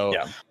 And so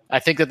I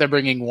think that they're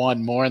bringing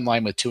 1 more in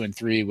line with 2 and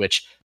 3,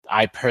 which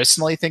I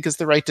personally think is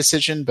the right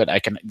decision, but I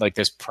can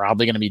there's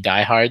probably going to be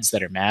diehards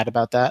that are mad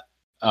about that.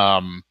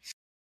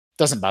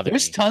 Doesn't bother me.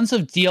 There's tons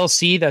of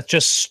DLC that's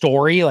just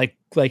story, like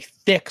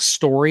thick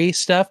story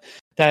stuff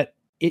that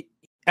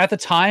at the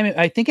time,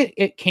 I think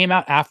it came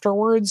out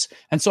afterwards.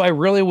 And so I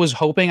really was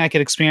hoping I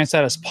could experience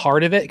that as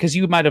part of it. Cause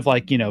you might have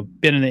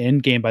been in the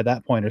end game by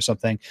that point or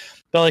something,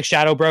 but like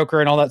Shadow Broker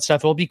and all that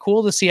stuff, it'll be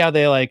cool to see how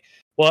they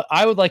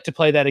I would like to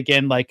play that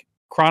again, like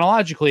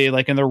chronologically,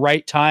 like in the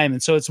right time.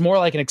 And so it's more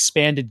like an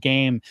expanded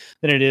game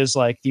than it is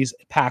like these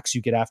packs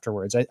you get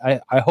afterwards.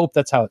 I hope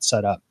that's how it's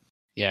set up.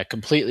 Yeah,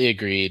 completely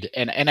agreed.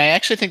 And I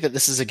actually think that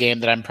this is a game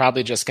that I'm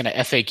probably just going to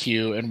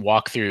FAQ and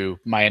walk through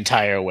my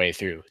entire way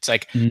through. It's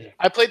like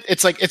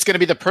it's going to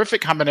be the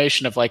perfect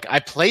combination of like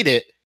I played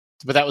it,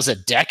 but that was a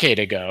decade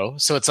ago.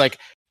 So it's like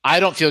I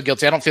don't feel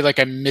guilty. I don't feel like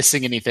I'm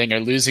missing anything or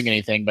losing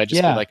anything by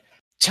just being like,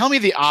 tell me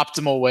the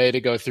optimal way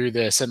to go through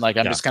this. And like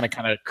I'm just going to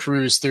kind of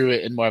cruise through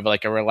it in more of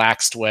like a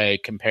relaxed way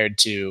compared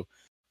to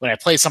when I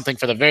play something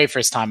for the very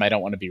first time. I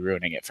don't want to be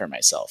ruining it for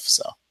myself.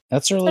 So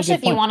that's a really especially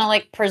if you want to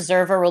like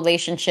preserve a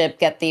relationship,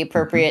 get the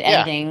appropriate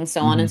ending, so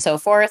on and so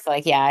forth.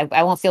 Like,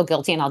 I won't feel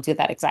guilty, and I'll do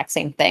that exact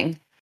same thing.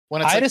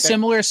 I had a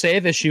similar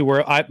save issue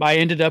where I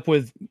ended up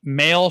with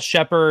Male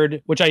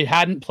Shepherd, which I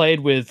hadn't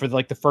played with for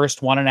like the first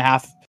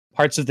 1.5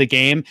 parts of the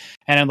game,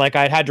 and like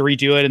I had to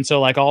redo it, and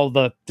so like all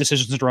the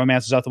decisions and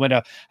romance is out the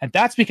window, and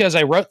that's because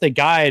I wrote the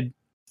guide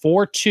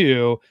for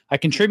 2, I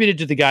contributed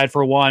to the guide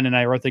for 1, and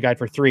I wrote the guide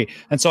for 3.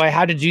 And so I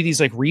had to do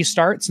these like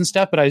restarts and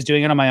stuff, but I was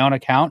doing it on my own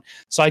account.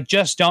 So I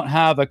just don't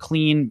have a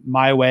clean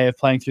my way of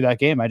playing through that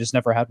game. I just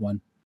never had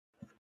one.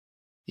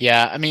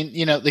 Yeah, I mean,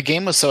 the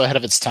game was so ahead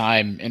of its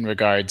time in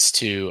regards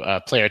to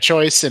player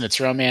choice and its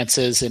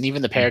romances and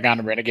even the Paragon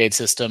and Renegade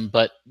system.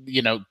 But,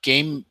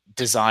 game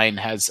design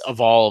has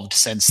evolved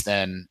since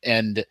then.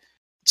 And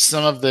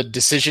some of the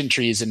decision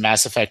trees in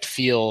Mass Effect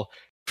feel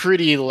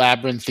pretty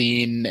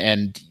labyrinthine,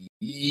 and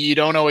you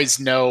don't always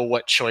know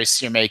what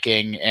choice you're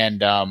making,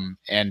 and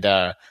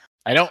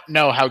I don't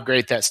know how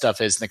great that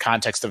stuff is in the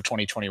context of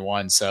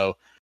 2021. So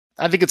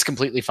I think it's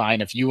completely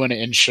fine if you want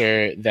to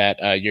ensure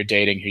that you're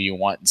dating who you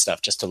want and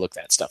stuff, just to look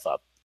that stuff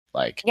up.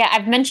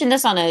 I've mentioned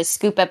this on a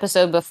Scoop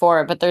episode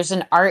before, but there's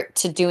an art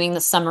to doing the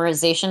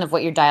summarization of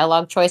what your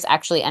dialogue choice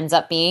actually ends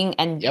up being,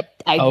 and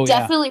I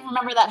definitely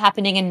remember that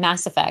happening in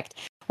Mass Effect,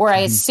 where I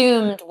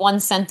assumed one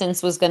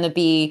sentence was going to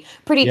be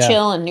pretty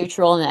chill and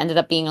neutral, and it ended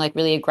up being like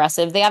really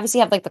aggressive. They obviously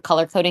have like the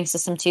color coding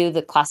system too,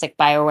 the classic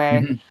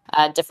BioWare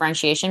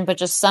differentiation, but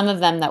just some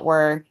of them that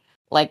were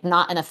like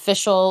not an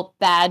official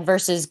bad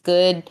versus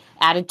good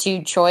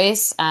attitude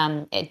choice.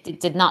 It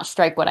did not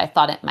strike what I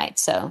thought it might.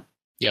 So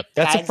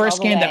that's the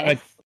first game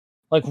that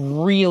like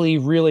really,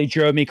 really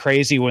drove me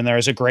crazy when there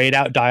was a grayed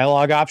out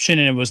dialogue option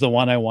and it was the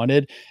one I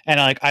wanted. And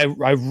like,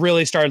 I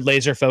really started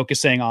laser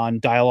focusing on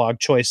dialogue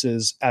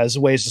choices as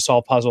ways to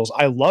solve puzzles.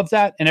 I love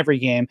that in every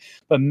game,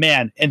 but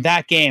man, in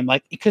that game,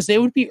 like, because they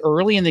would be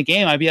early in the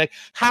game, I'd be like,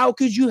 how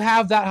could you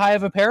have that high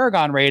of a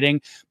Paragon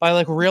rating by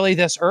like really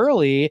this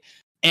early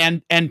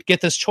and get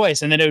this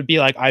choice? And then it would be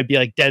like, I'd be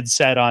like dead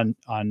set on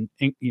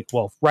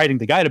writing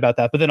the guide about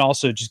that, but then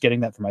also just getting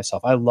that for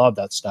myself. I love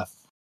that stuff.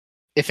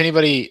 If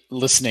anybody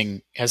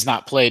listening has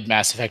not played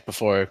Mass Effect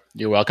before,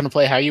 you're welcome to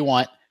play how you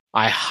want.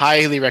 I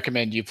highly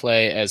recommend you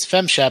play as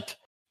FemShep,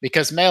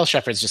 because Male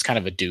Shepherd's just kind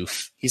of a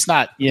doof. He's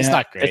not great.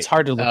 It's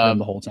hard to look at him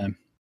the whole time.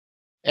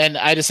 And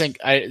I just think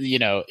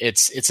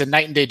it's a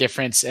night and day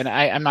difference. And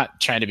I'm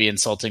not trying to be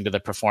insulting to the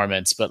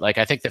performance, but like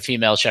I think the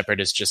female Shepherd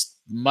is just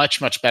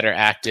much, much better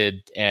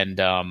acted,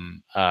 and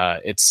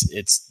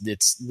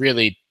it's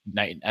really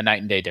a night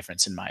and day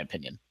difference in my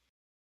opinion.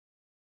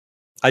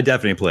 I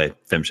definitely play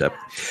FemShep.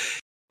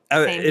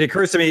 It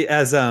occurs to me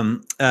as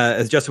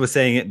Justin was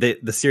saying,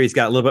 the series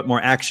got a little bit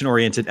more action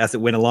oriented as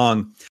it went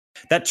along.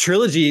 That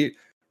trilogy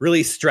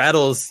really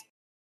straddles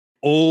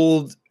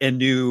old and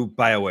new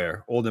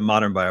BioWare, old and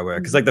modern BioWare.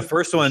 Because like the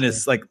first one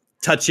is like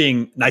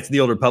touching Knights of the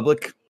Old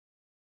Republic,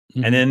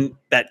 and then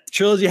that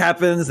trilogy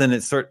happens, and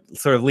it sort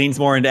of leans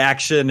more into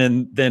action,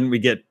 and then we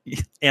get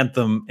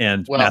Anthem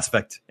and Mass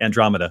Effect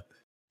Andromeda.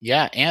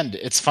 Yeah, and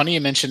it's funny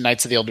you mentioned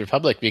Knights of the Old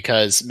Republic,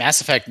 because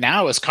Mass Effect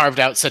now has carved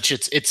out such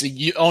its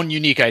own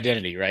unique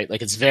identity, right?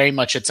 Like it's very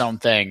much its own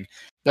thing.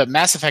 But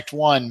Mass Effect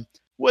 1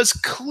 was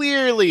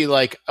clearly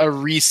like a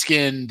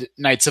reskinned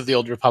Knights of the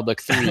Old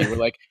Republic 3, where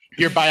like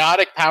your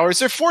biotic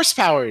powers are force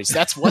powers.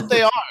 That's what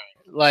they are.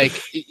 Like,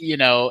 you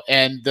know,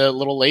 and the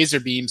little laser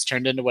beams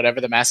turned into whatever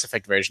the Mass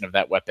Effect version of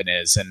that weapon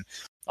is, and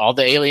all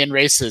the alien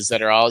races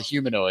that are all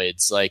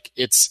humanoids. Like,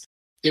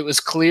 it was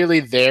clearly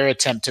their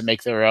attempt to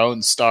make their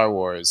own Star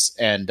Wars,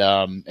 and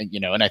you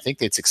know, and I think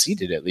they'd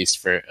succeeded at least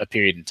for a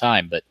period in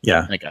time. But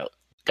yeah, I got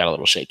a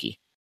little shaky.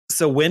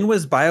 So when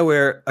was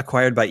BioWare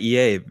acquired by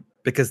EA?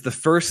 Because the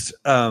first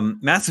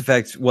Mass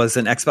Effect was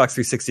an Xbox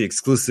 360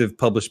 exclusive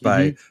published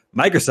by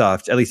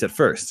Microsoft, at least at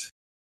first.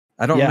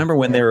 I don't remember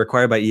when they were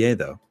acquired by EA,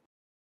 though.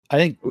 I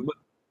think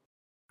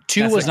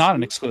 2 was not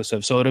an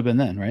exclusive, so it would have been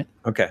then, right?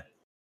 Okay.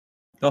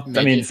 Well,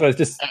 I mean, so it's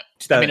just...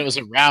 I mean, it was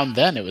around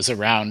then. It was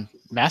around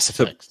Mass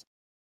Effect. So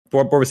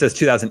Borba says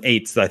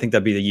 2008, so I think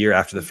that'd be the year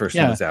after the first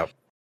one was out.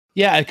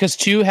 Yeah, because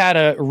 2 had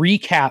a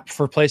recap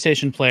for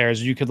PlayStation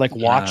players. You could like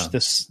watch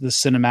this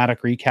cinematic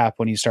recap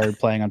when you started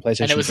playing on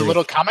PlayStation. And it was 3. a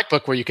little comic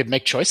book where you could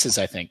make choices,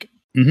 I think.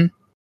 Mm-hmm.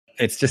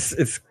 It's just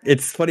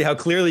it's funny how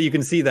clearly you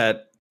can see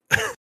that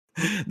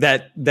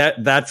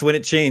that's when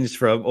it changed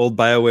from old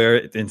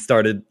BioWare and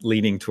started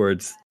leaning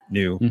towards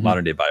new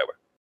modern day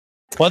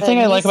BioWare. One thing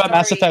I like about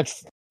Mass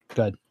Effect.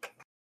 Good.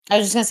 I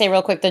was just going to say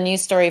real quick, the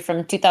news story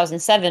from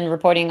 2007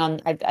 reporting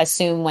on, I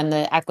assume when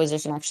the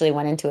acquisition actually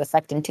went into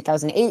effect in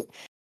 2008,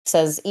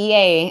 says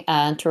EA,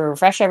 to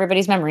refresh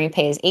everybody's memory,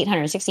 pays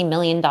 $860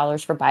 million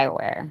for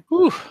BioWare.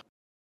 Whew.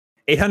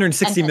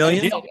 $860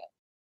 million?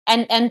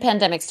 And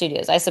Pandemic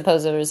Studios. I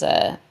suppose it was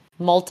a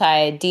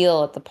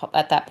multi-deal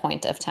at that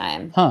point of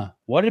time. Huh.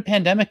 What did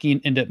Pandemic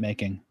end up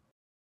making?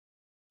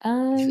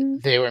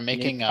 They were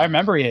making... I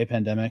remember EA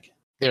Pandemic.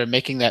 They were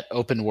making that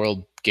open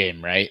world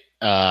game, right?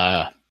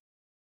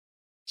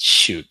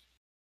 Shoot.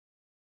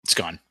 It's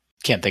gone.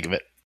 Can't think of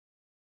it.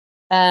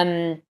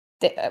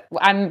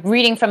 I'm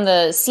reading from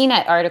the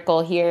CNET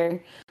article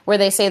here, where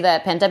they say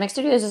that Pandemic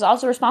Studios is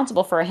also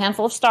responsible for a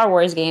handful of Star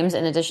Wars games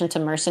in addition to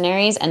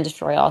Mercenaries and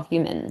Destroy All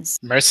Humans.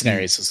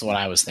 Mercenaries is what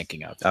I was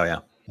thinking of. Oh, yeah.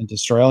 And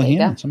Destroy All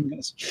Humans.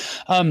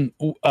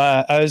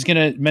 I was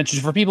going to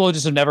mention, for people who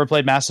just have never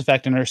played Mass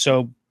Effect and are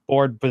so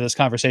bored with this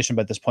conversation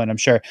by this point, I'm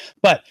sure.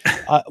 But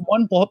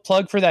one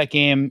plug for that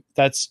game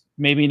that's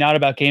maybe not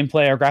about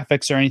gameplay or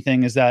graphics or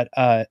anything is that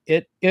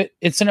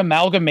it's an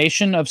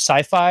amalgamation of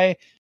sci-fi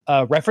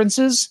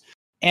references,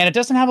 and it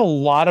doesn't have a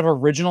lot of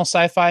original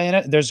sci-fi in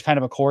it. There's kind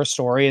of a core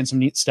story and some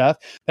neat stuff,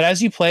 but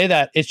as you play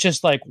that, it's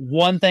just like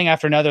one thing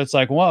after another. It's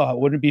like, whoa,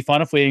 wouldn't it be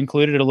fun if we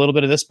included a little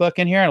bit of this book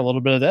in here and a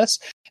little bit of this?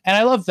 And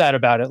I love that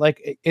about it.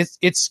 Like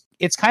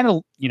it's kind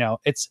of, you know,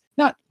 it's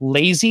not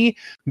lazy,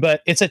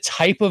 but it's a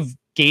type of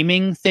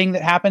gaming thing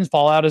that happens.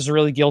 Fallout is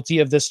really guilty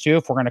of this too,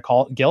 if we're going to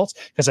call it guilt,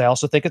 because I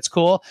also think it's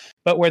cool,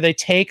 but where they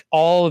take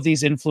all of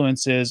these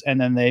influences and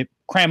then they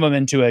cram them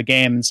into a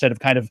game instead of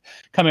kind of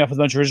coming up with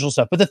a bunch of original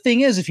stuff. But the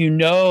thing is, if you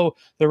know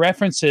the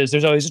references,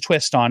 there's always a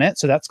twist on it.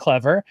 So that's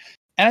clever.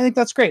 And I think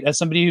that's great. As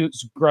somebody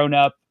who's grown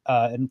up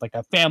in like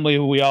a family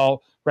who we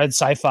all read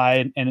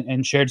sci-fi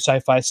and shared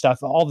sci-fi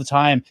stuff all the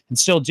time and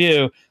still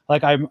do,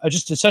 like I'm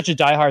just such a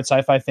diehard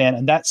sci-fi fan.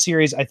 And that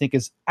series I think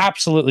is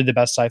absolutely the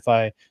best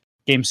sci-fi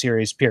game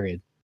series, period,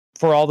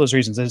 for all those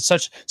reasons. It's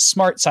such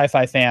smart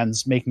sci-fi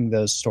fans making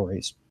those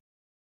stories.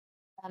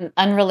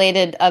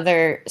 Unrelated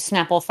other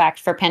Snapple fact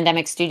for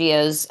Pandemic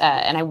Studios,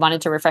 and I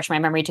wanted to refresh my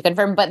memory to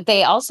confirm, but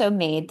they also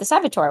made the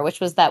Saboteur,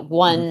 which was that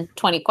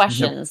 120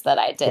 questions that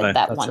I did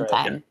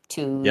time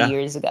 2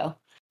 years ago.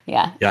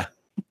 Yeah.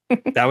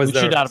 That was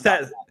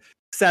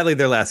sadly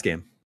their last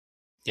game.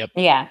 Yep.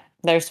 Yeah,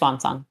 their swan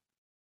song.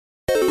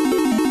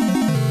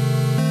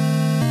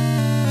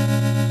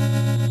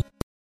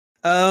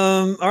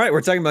 All right,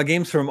 we're talking about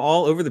games from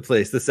all over the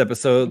place this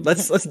episode.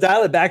 Let's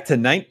dial it back to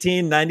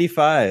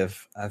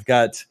 1995. I've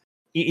got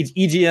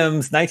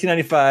EGM's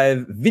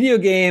 1995 video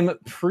game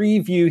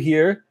preview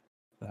here.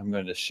 I'm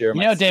going to share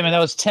my... Damon, that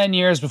was 10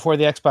 years before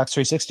the Xbox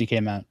 360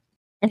 came out.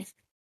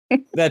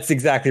 That's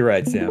exactly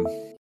right, Sam.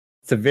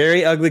 It's a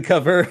very ugly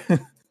cover.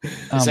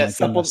 That's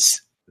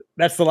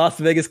the Las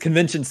Vegas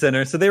Convention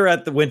Center. So they were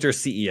at the Winter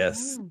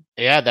CES.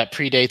 Yeah, that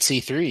predates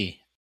E3.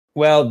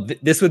 Well,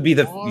 this would be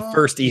the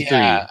first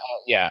E3.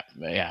 Yeah.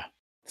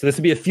 So this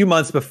would be a few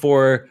months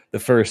before the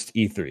first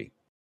E3.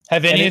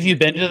 Have any of you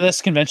been to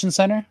this convention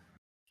center?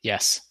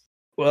 Yes.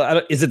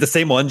 Well, is it the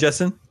same one,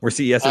 Justin, where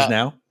CES is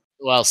now?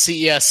 Well,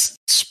 CES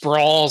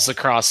sprawls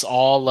across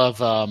all of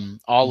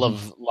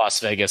Las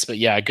Vegas, but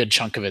yeah, a good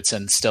chunk of it's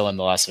still in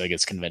the Las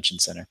Vegas Convention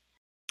Center.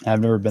 I've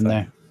never been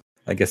there.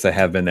 I guess I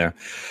have been there.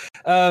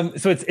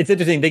 So it's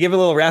interesting. They give a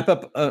little wrap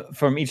up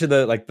from each of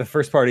the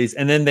first parties,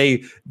 and then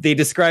they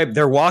describe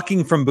they're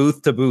walking from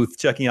booth to booth,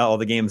 checking out all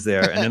the games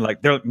there, and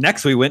then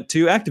next we went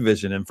to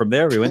Activision, and from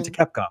there we went to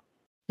Capcom.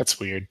 That's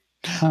weird.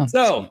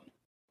 So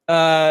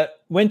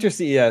Winter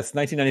CES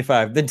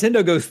 1995.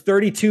 Nintendo goes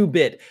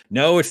 32-bit.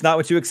 No, it's not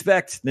what you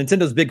expect.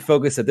 Nintendo's big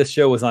focus at this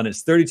show was on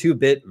its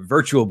 32-bit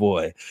Virtual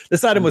Boy.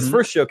 This item was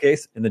first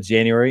showcased in the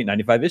January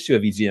 95 issue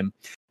of EGM.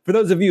 For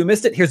those of you who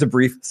missed it, here's a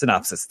brief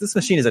synopsis. This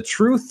machine is a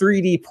true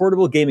 3D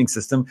portable gaming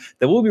system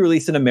that will be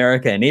released in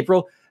America in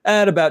April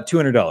at about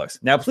 $200.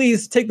 Now,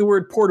 please take the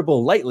word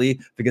portable lightly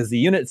because the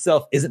unit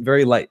itself isn't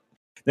very light.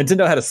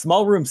 Nintendo had a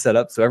small room set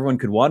up so everyone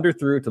could wander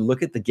through to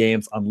look at the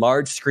games on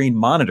large screen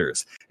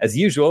monitors. As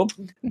usual,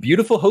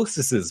 beautiful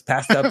hostesses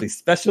passed out these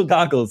special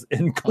goggles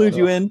and clued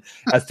you in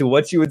as to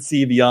what you would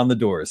see beyond the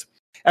doors.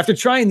 After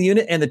trying the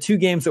unit and the 2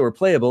 games that were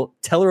playable,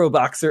 Tellero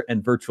Boxer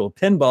and Virtual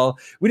Pinball,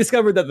 we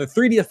discovered that the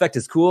 3D effect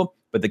is cool,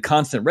 but the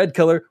constant red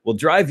color will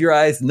drive your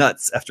eyes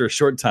nuts after a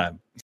short time.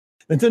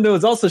 Nintendo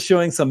is also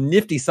showing some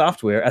nifty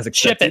software as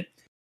expected.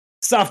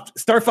 Ship it.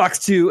 Star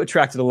Fox 2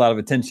 attracted a lot of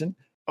attention.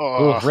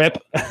 Oh, rip.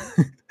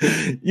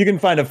 You can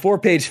find a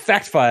 4-page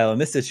fact file in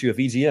this issue of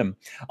EGM.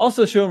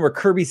 Also shown were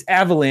Kirby's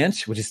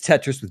Avalanche, which is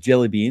Tetris with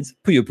jelly beans,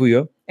 Puyo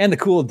Puyo, and the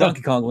cool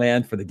Donkey Kong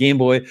Land for the Game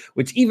Boy,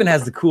 which even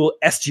has the cool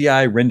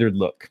SGI rendered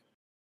look.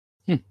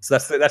 So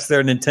that's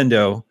their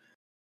Nintendo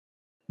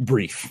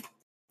brief.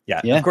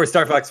 Yeah. Of course,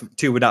 Star Fox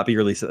 2 would not be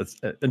released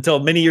until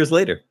many years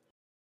later.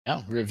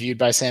 Yeah, reviewed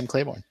by Sam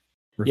Claiborne.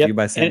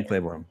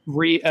 Claiborne.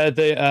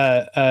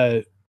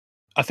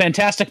 A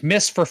fantastic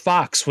miss for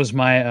Fox was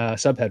my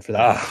subhead for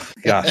that. Oh,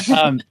 gosh.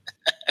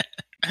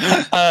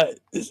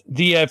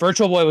 The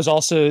Virtual Boy was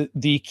also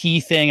the key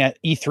thing at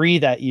E3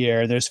 that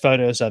year. There's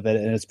photos of it,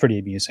 and it's pretty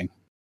amusing.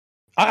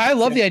 I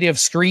love the idea of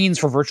screens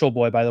for Virtual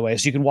Boy, by the way,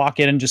 so you can walk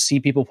in and just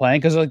see people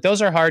playing, because like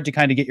those are hard to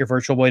kind of get your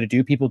Virtual Boy to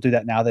do. People do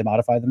that now; they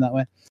modify them that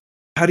way.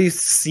 How do you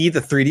see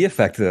the 3D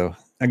effect, though?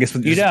 I guess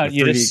you don't.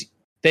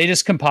 They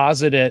just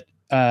composite it.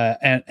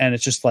 And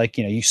it's just like,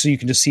 you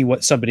can just see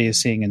what somebody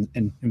is seeing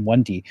in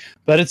 1D,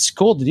 but it's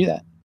cool to do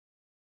that.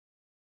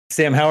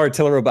 Sam Howard,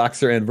 Tellero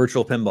Boxer, and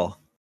Virtual Pinball.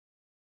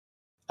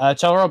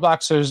 Tellero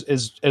Boxer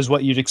is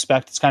what you'd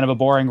expect. It's kind of a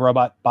boring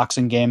robot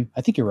boxing game.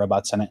 I think your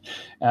robot's in it,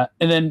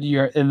 and then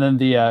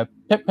the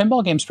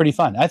pinball game's pretty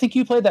fun. I think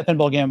you played that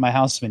pinball game at my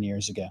house many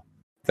years ago.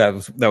 That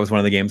was one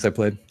of the games I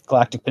played.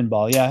 Galactic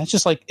Pinball. Yeah. It's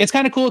just like, it's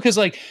kind of cool because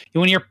like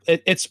when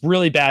it's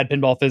really bad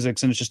pinball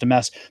physics and it's just a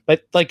mess,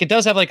 but like it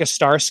does have like a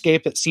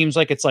starscape that seems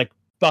like it's like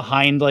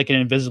behind like an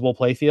invisible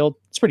playfield.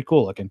 It's pretty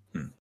cool looking.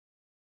 All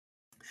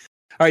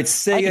right.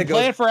 Sega I can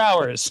play it for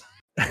hours.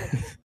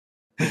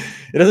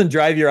 It doesn't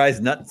drive your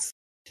eyes nuts.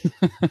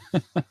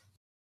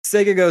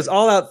 Sega goes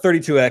all out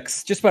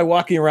 32X. Just by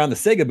walking around the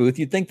Sega booth,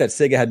 you'd think that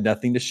Sega had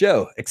nothing to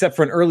show. Except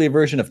for an early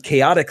version of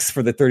Chaotix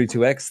for the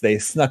 32X, they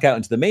snuck out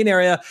into the main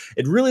area.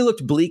 It really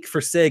looked bleak for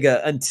Sega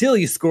until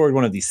you scored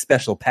one of these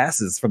special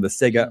passes from the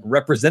Sega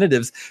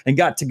representatives and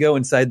got to go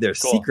inside their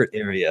secret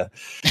area.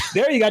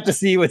 There you got to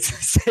see what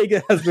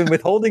Sega has been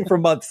withholding for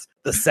months,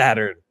 the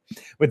Saturn.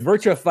 With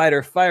Virtua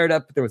Fighter fired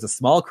up, there was a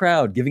small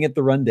crowd giving it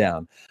the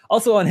rundown.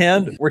 Also on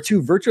hand were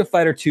 2 Virtua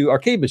Fighter 2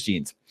 arcade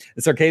machines.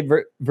 This arcade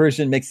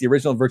version makes the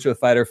original Virtua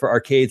Fighter for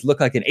arcades look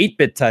like an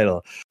 8-bit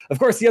title. Of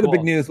course, the other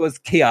big news was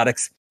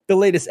Chaotix, the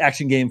latest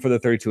action game for the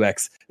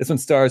 32X. This one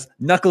stars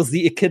Knuckles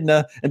the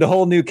Echidna and a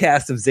whole new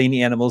cast of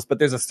zany animals, but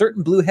there's a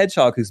certain blue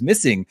hedgehog who's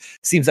missing.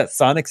 Seems that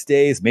Sonic's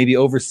days may be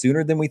over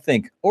sooner than we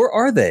think. Or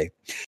are they?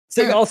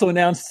 Sega also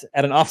announced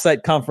at an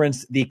offsite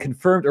conference the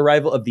confirmed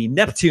arrival of the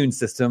Neptune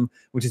system,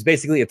 which is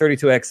basically a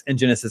 32X and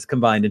Genesis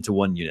combined into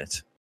one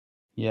unit.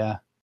 Yeah.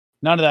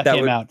 None of that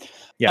came out.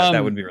 Yeah,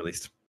 that would be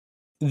released.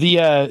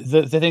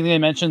 The thing they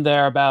mentioned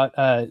there about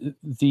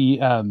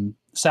the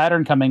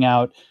Saturn coming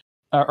out,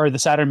 or the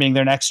Saturn being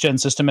their next gen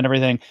system and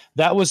everything,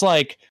 that was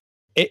like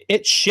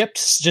it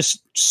shipped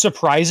just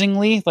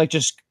surprisingly, like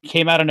just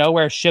came out of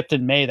nowhere, shipped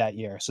in May that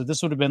year. So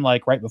this would have been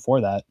like right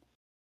before that.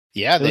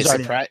 Yeah,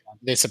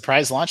 they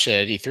surprise launched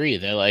it at E3.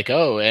 They're like,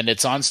 oh, and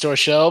it's on store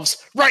shelves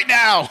right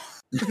now.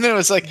 And it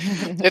was like,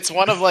 it's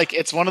one of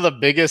the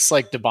biggest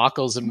like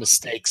debacles and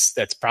mistakes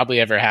that's probably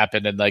ever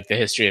happened in like the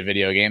history of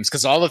video games.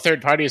 Because all the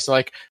third parties are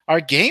like, our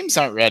games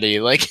aren't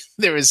ready. Like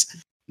there was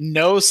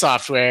no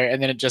software,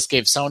 and then it just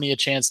gave Sony a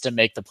chance to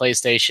make the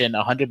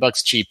PlayStation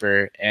 $100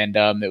 cheaper, and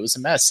it was a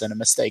mess and a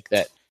mistake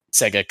that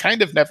Sega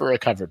kind of never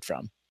recovered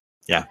from.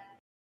 Yeah,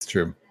 it's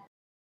true.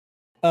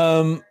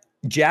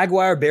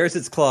 Jaguar bears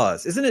its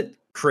claws. Isn't it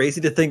crazy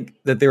to think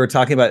that they were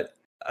talking about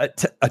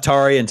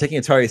Atari and taking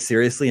Atari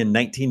seriously in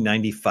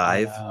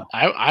 1995?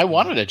 I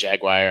wanted a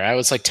Jaguar. I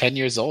was like 10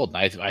 years old,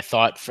 and I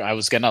thought I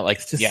was gonna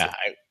like,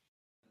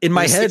 in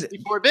my head,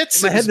 64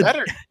 bits. In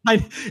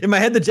my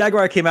head, the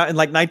Jaguar came out in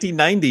like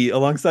 1990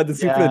 alongside the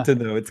Super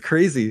Nintendo. It's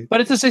crazy.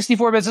 But it's a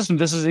 64-bit system.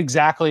 This is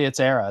exactly its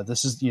era.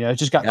 This is, it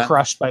just got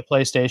crushed by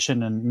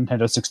PlayStation and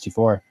Nintendo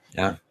 64.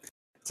 Yeah.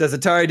 It says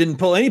Atari didn't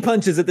pull any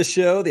punches at the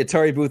show. The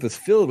Atari booth was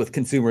filled with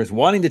consumers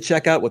wanting to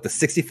check out what the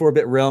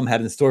 64-bit realm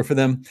had in store for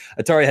them.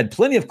 Atari had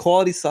plenty of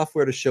quality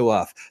software to show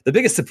off. The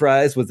biggest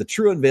surprise was the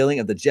true unveiling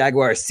of the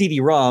Jaguar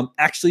CD-ROM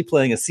actually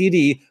playing a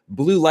CD,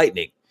 Blue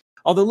Lightning.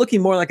 Although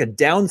looking more like a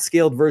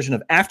downscaled version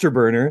of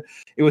Afterburner,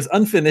 it was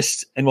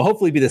unfinished and will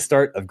hopefully be the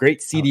start of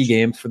great CD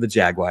games for the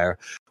Jaguar.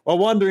 While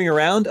wandering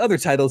around, other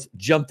titles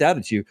jumped out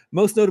at you,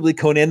 most notably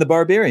Conan the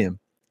Barbarian.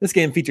 This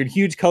game featured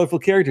huge, colorful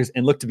characters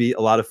and looked to be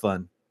a lot of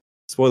fun.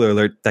 Spoiler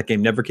alert, that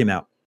game never came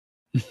out.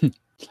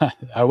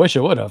 I wish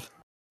it would have.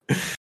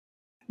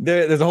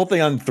 There's a whole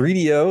thing on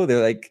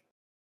 3DO.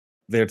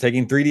 They're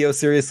taking 3DO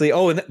seriously.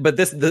 Oh, but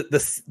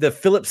the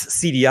Philips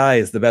CDI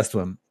is the best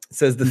one. It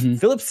says the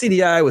Philips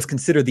CDI was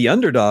considered the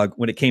underdog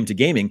when it came to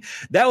gaming.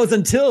 That was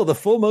until the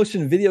full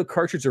motion video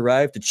cartridge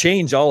arrived to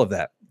change all of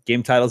that.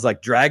 Game titles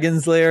like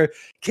Dragon's Lair,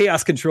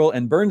 Chaos Control,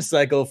 and Burn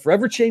Cycle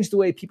forever changed the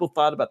way people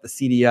thought about the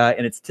CDI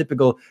and its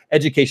typical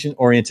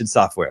education-oriented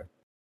software.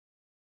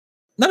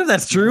 None of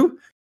that's true.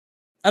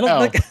 I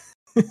don't think.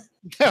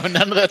 No,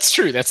 none of that's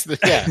true. That's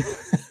yeah.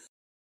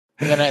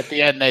 And then at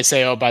the end, they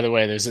say, "Oh, by the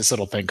way, there's this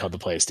little thing called the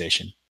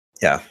PlayStation."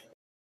 Yeah.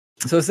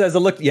 So it says a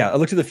look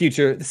to the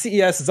future. The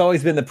CES has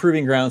always been the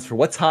proving grounds for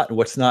what's hot and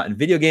what's not in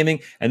video gaming,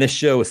 and this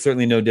show is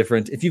certainly no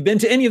different. If you've been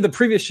to any of the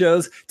previous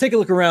shows, take a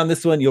look around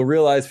this one. You'll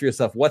realize for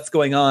yourself what's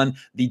going on,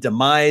 the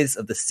demise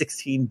of the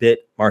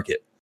 16-bit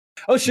market.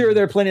 Oh, sure,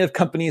 there are plenty of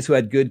companies who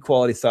had good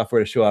quality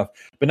software to show off,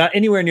 but not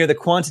anywhere near the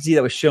quantity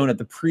that was shown at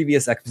the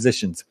previous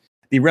expositions.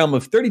 The realm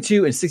of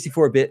 32 and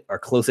 64-bit are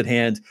close at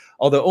hand,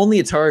 although only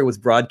Atari was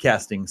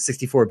broadcasting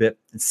 64-bit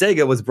and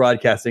Sega was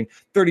broadcasting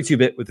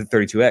 32-bit with the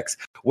 32X.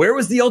 Where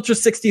was the Ultra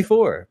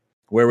 64?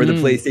 Where were the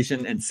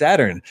PlayStation and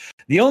Saturn?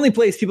 The only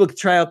place people could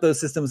try out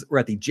those systems were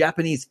at the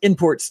Japanese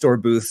import store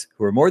booths,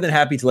 who were more than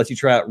happy to let you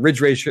try out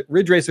Ridge Racer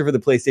for the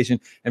PlayStation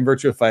and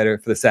Virtua Fighter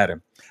for the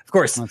Saturn. Of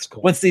course,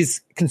 cool. Once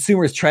these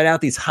consumers tried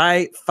out these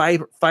high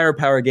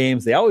firepower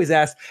games, they always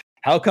asked,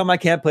 how come I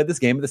can't play this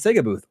game at the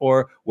Sega booth?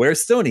 Or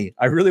where's Sony?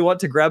 I really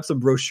want to grab some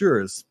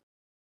brochures.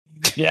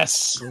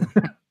 Yes.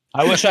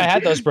 I wish I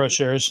had those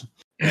brochures.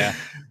 Yeah.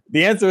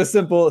 The answer is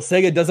simple.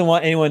 Sega doesn't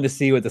want anyone to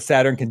see what the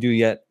Saturn can do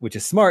yet, which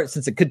is smart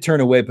since it could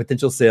turn away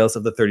potential sales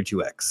of the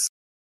 32X.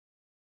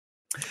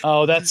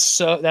 Oh,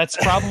 that's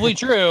probably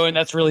true, and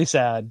that's really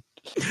sad.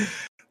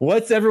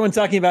 What's everyone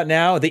talking about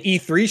now? The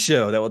E3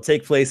 show that will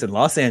take place in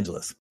Los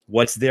Angeles.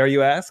 What's there,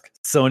 you ask?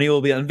 Sony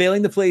will be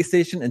unveiling the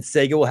PlayStation, and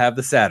Sega will have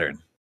the Saturn.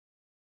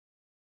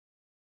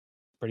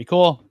 Pretty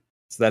cool.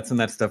 So that's when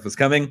that stuff was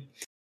coming.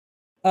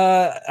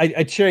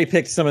 I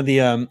cherry-picked some of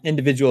the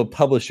individual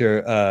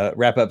publisher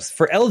wrap-ups.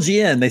 For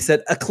LGN, they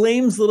said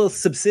Acclaim's little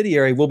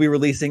subsidiary will be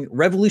releasing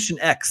Revolution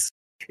X.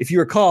 If you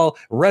recall,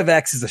 Rev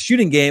X is a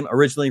shooting game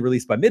originally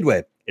released by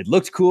Midway. It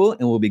looked cool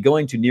and will be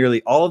going to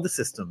nearly all of the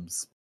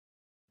systems.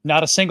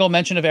 Not a single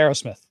mention of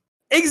Aerosmith.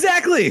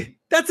 Exactly!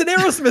 That's an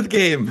Aerosmith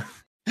game!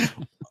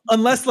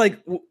 Unless,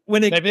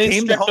 when it maybe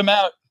came to home... them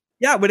out.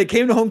 Yeah, when it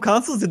came to home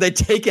consoles, did they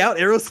take out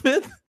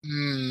Aerosmith?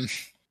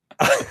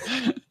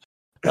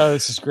 Oh,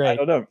 this is great. I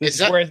don't know. It's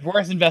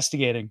worth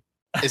investigating.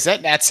 Is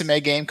that Natsume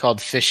game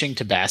called Fishing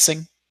to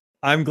Bassing?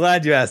 I'm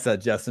glad you asked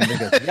that, Justin,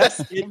 because yes,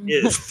 it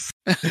is.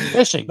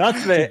 Fishing.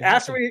 Natsume.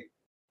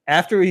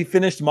 After we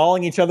finished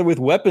mauling each other with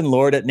Weapon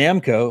Lord at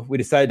Namco, we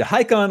decided to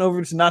hike on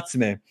over to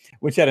Natsume,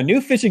 which had a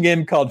new fishing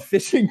game called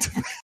Fishing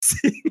to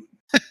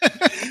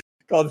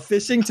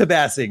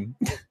Bassing.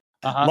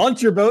 Uh-huh.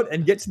 Launch your boat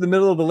and get to the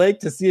middle of the lake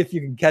to see if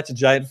you can catch a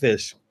giant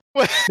fish.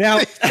 Now,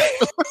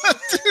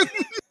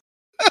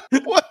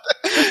 what?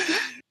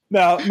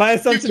 Now, my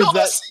assumption is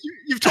that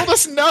you've told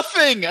us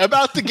nothing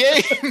about the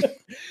game.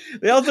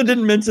 They also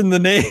didn't mention the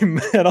name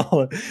at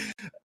all.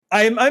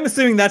 I'm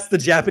assuming that's the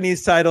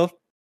Japanese title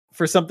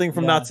for something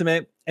from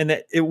Natsume, and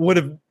that it would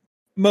have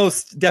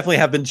most definitely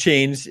have been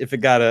changed if it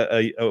got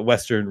a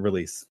Western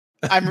release.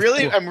 I'm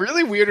really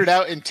weirded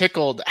out and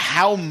tickled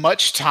how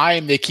much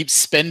time they keep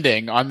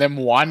spending on them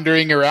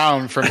wandering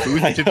around from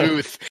booth to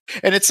booth.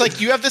 And it's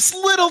like you have this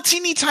little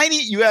teeny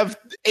tiny, you have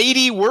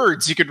 80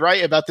 words you could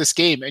write about this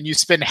game, and you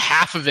spend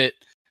half of it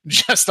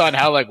just on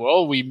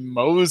how we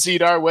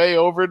moseyed our way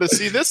over to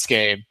see this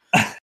game.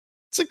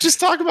 It's like, just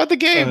talk about the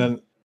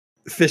game.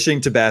 Fishing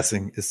to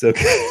Bassing is so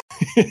good.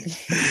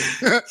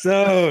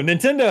 So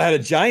Nintendo had a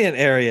giant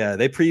area.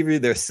 They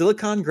previewed their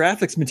Silicon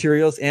graphics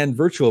materials and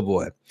Virtual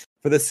Boy.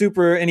 For the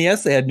Super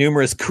NES, they had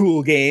numerous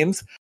cool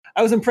games.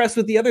 I was impressed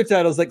with the other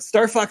titles like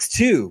Star Fox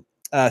 2.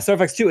 Star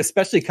Fox 2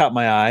 especially caught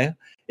my eye.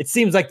 It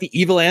seems like the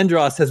evil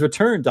Andross has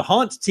returned to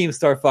haunt Team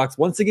Star Fox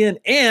once again.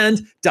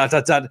 And ...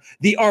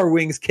 the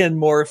R-Wings can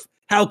morph.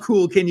 How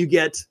cool can you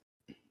get?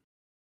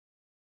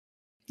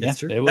 Yeah,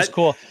 it was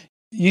cool.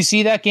 You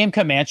see that game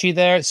Comanche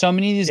there? So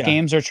many of these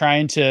games are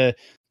trying to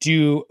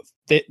do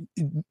that,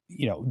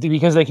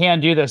 because they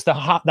can do this. The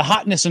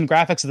hotness in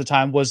graphics at the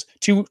time was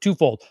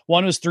twofold.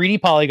 One was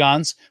 3D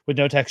polygons with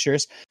no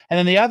textures, and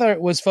then the other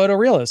was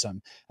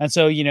photorealism. And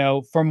so,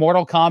 for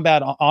Mortal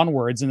Kombat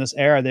onwards in this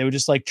era, they would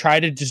just try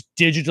to just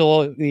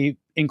digitally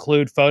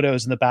include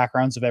photos in the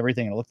backgrounds of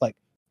everything. It looked like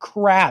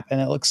crap, and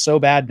it looks so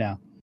bad now.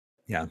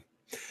 Yeah.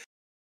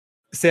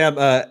 Sam,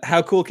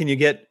 how cool can you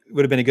get?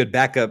 Would have been a good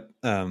backup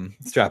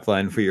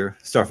strapline for your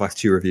Star Fox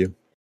 2 review.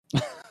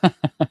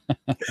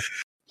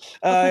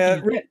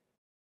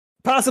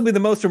 Possibly the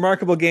most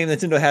remarkable game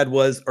Nintendo had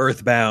was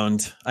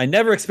Earthbound. I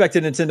never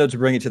expected Nintendo to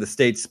bring it to the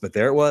States, but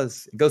there it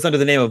was. It goes under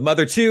the name of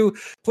Mother 2.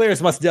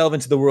 Players must delve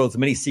into the world's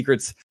many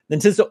secrets.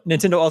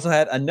 Nintendo also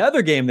had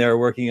another game they were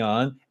working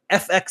on,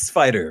 FX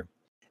Fighter.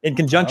 In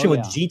conjunction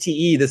with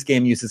GTE, this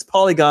game uses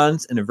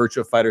polygons in a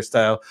Virtua Fighter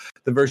style.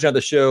 The version of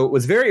the show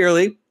was very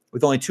early,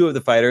 with only 2 of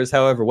the fighters.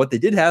 However, what they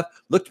did have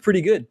looked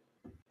pretty good.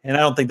 And I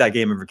don't think that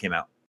game ever came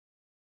out.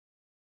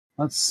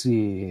 Let's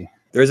see.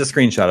 There is a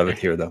screenshot of it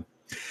here, though.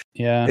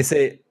 Yeah. They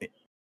say,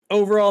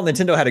 overall,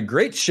 Nintendo had a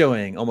great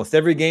showing. Almost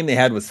every game they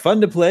had was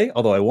fun to play,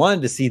 although I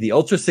wanted to see the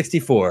Ultra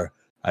 64.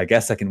 I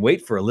guess I can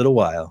wait for a little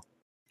while.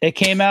 It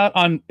came out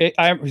on...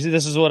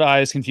 this is what I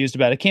was confused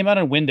about. It came out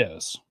on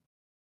Windows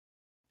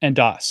and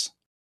DOS.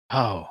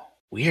 Oh,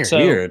 weird. So,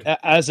 Weird.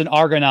 As an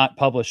Argonaut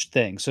published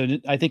thing. So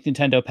I think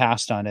Nintendo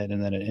passed on it,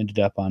 and then it ended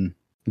up on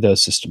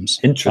those systems.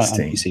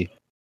 Interesting. On PC.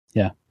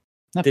 Yeah.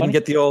 Not Didn't funny?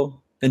 get the old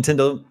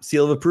Nintendo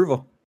seal of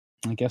approval.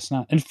 I guess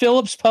not. And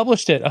Philips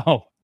published it.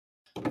 Oh,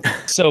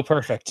 so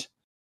perfect.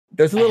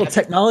 There's a little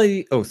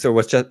technology. Oh, so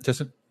what's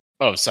Justin?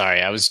 Oh,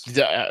 sorry. I was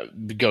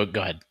go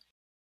ahead.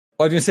 Well,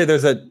 I was going to say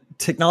there's a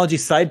technology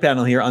side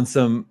panel here on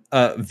some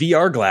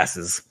VR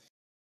glasses.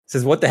 It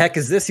says, what the heck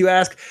is this, you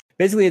ask?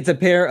 Basically, it's a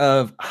pair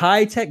of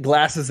high-tech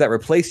glasses that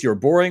replace your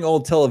boring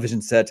old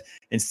television set.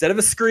 Instead of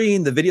a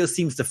screen, the video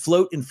seems to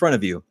float in front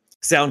of you.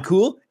 Sound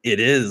cool? It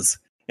is.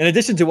 In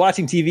addition to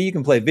watching TV, you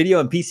can play video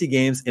and PC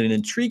games in an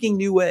intriguing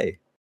new way.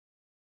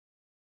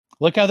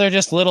 Look how they're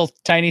just little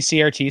tiny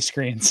CRT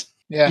screens.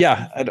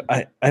 Yeah.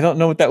 I don't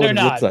know what that would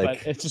look like.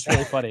 But it's just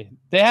really funny.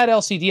 They had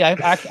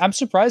LCD. I'm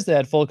surprised they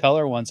had full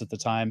color ones at the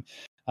time,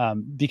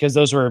 because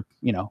those were,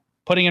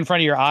 putting in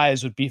front of your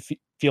eyes would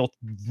feel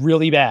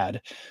really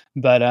bad.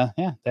 But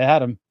yeah, they had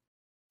them.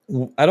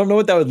 I don't know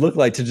what that would look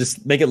like to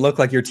just make it look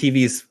like your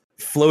TV's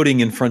floating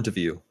in front of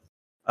you.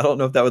 I don't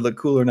know if that would look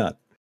cool or not.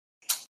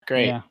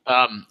 Great. Yeah.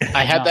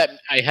 I had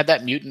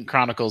that Mutant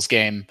Chronicles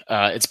game.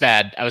 It's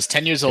bad. I was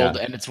 10 years old,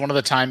 and it's one of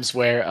the times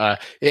where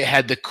it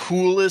had the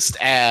coolest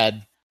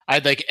ad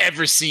I'd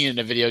ever seen in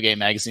a video game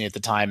magazine at the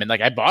time, and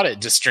I bought it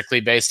just strictly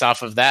based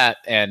off of that,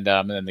 and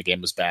then the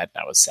game was bad,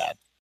 and I was sad.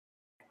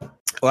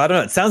 Well, I don't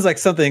know. It sounds like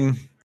something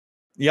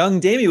young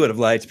Damie would have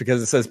liked,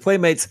 because it says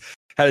Playmates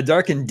had a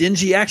dark and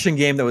dingy action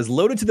game that was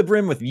loaded to the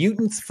brim with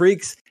mutants,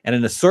 freaks, and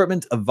an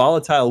assortment of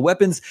volatile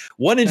weapons.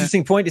 One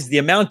interesting point is the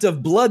amount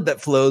of blood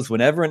that flows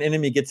whenever an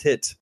enemy gets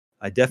hit.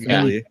 I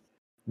definitely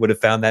would have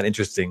found that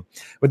interesting.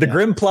 With the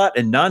grim plot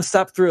and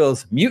nonstop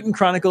thrills, Mutant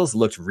Chronicles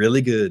looked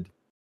really good.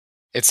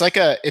 It's like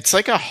a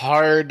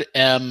hard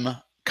M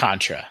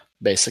Contra,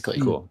 basically.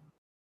 Cool.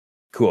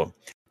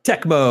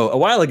 Tecmo. A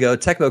while ago,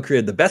 Tecmo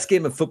created the best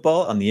game of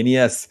football on the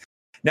NES.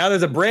 Now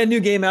there's a brand new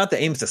game out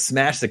that aims to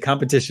smash the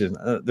competition.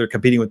 They're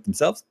competing with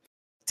themselves.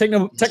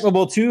 Tecmo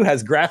Bowl 2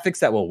 has graphics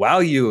that will wow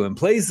you and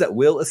plays that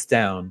will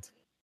astound.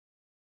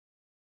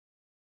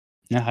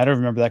 Yeah, I don't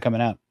remember that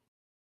coming out.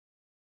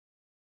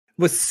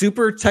 Was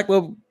Super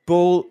Tecmo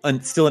Bowl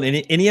still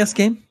an NES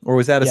game, or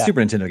was that a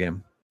Super Nintendo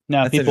game?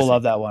 No, That's people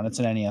love that one. It's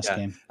an NES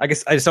game. I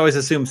guess I just always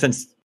assume,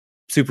 since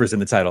Super's in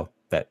the title,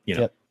 that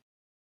Yep.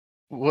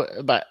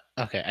 But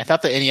okay, I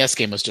thought the NES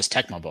game was just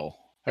Tecmo Bowl.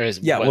 Was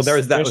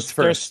first.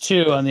 There's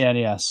 2 on the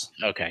NES.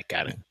 Okay,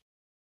 got it.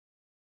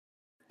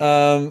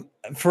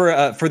 For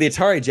the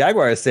Atari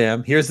Jaguar,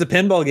 Sam, here's the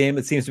pinball game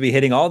that seems to be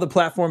hitting all the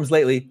platforms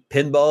lately.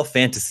 Pinball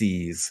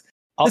Fantasies.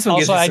 Also,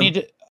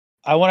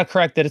 I want to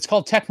correct that it's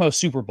called Tecmo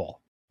Super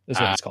Bowl. Is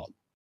what it's called.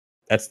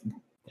 That's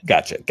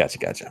gotcha.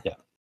 Yeah.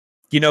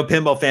 You know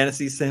Pinball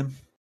Fantasies, Sam?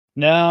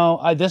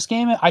 No, this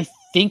game, I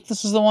think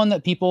this is the one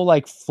that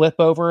people flip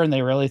over and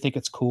they really think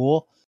it's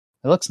cool.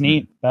 It looks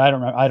neat, but I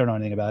don't know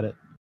anything about it.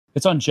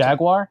 It's on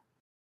Jaguar.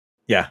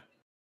 Yeah.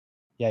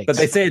 Yikes. But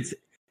they said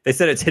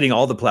it's hitting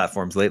all the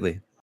platforms lately.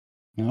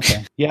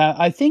 Okay. Yeah,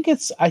 I think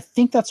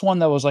that's one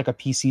that was a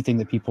PC thing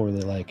that people really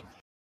like.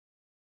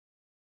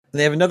 And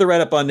they have another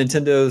write-up on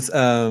Nintendo's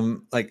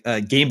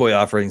Game Boy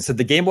offerings. So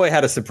the Game Boy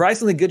had a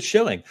surprisingly good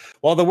showing.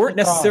 While there weren't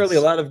necessarily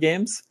a lot of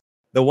games,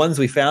 the ones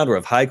we found were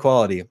of high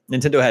quality.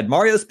 Nintendo had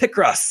Mario's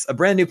Picross, a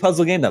brand new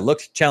puzzle game that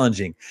looked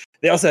challenging.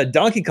 They also had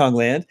Donkey Kong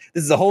Land.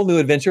 This is a whole new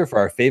adventure for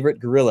our favorite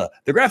gorilla.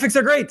 The graphics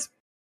are great.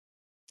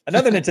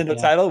 Another Nintendo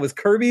title was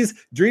Kirby's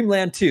Dream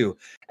Land 2.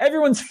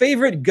 Everyone's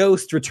favorite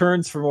ghost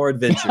returns for more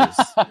adventures.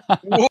 I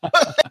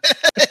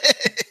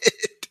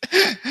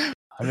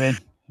mean,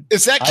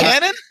 is that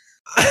canon?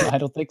 I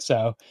don't think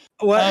so.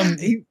 Well,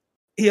 he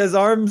has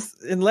arms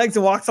and legs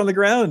and walks on the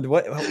ground.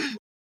 What?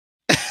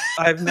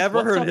 I've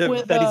never heard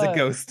him that he's a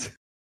ghost.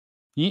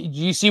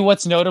 You see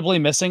what's notably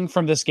missing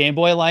from this Game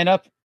Boy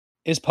lineup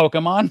is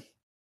Pokemon.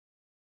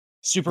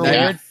 Super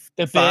weird.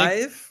 The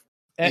 5?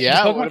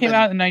 Pokemon came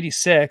out in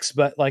 '96,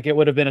 but it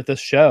would have been at this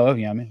show.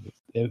 Yeah, I mean,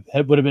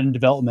 it would have been in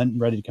development and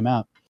ready to come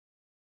out.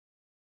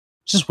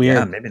 It's just weird.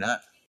 Yeah, maybe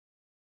not.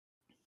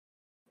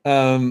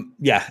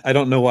 I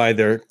don't know why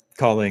they're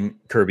calling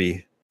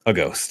Kirby a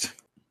ghost.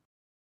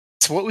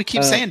 It's what we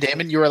keep saying,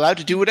 Damon. You were allowed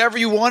to do whatever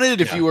you wanted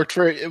if you worked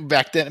for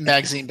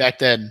magazine back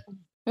then.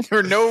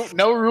 There were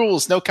no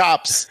rules, no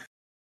cops.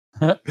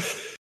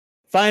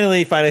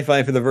 Finally,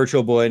 for the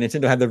Virtual Boy,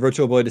 Nintendo had their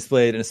Virtual Boy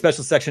displayed in a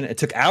special section. It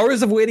took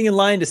hours of waiting in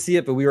line to see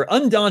it, but we were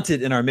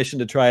undaunted in our mission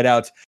to try it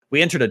out.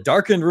 We entered a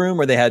darkened room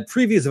where they had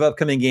previews of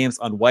upcoming games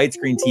on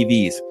widescreen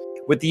TVs.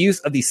 With the use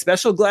of these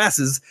special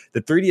glasses,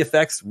 the 3D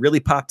effects really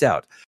popped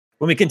out.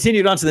 When we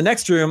continued on to the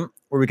next room,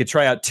 where we could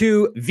try out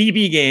 2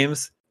 VB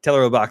games,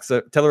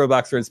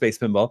 Teleroboxer and Space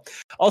Pinball.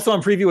 Also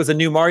on preview was a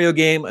new Mario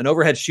game, an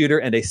overhead shooter,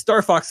 and a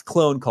Star Fox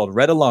clone called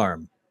Red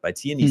Alarm by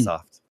T&E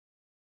Soft.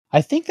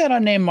 I think that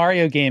unnamed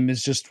Mario game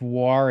is just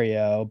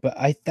Wario, but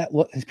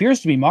appears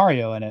to be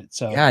Mario in it.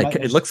 So yeah,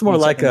 it looks more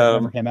like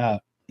came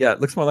out. Yeah,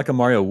 it looks more like a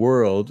Mario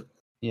World.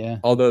 Yeah.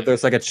 Although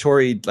there's like a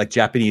Chori, like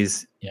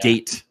Japanese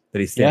gate that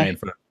he's standing in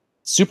front of.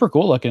 Super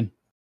cool looking.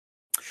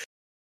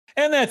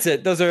 And that's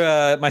it. Those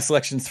are my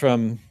selections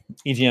from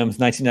EGM's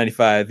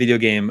 1995 video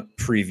game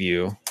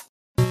preview.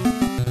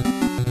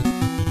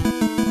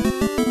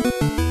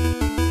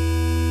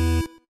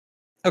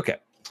 Okay,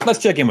 let's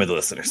check in with the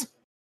listeners.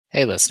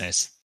 Hey,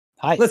 listeners.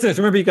 Hi. Listeners,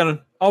 remember you can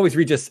always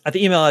reach us at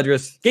the email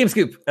address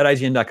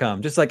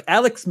gamescoop@ign.com, just like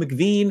Alex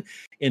McVean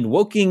in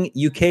Woking,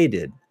 UK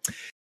did.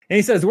 And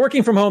he says,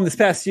 working from home this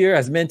past year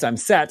has meant I'm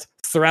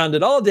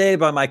surrounded all day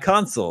by my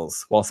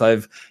consoles. Whilst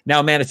I've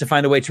now managed to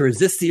find a way to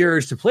resist the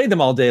urge to play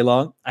them all day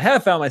long, I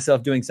have found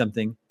myself doing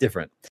something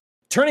different.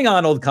 Turning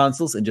on old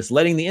consoles and just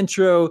letting the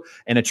intro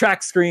and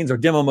attract screens or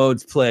demo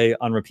modes play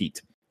on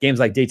repeat. Games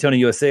like Daytona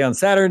USA on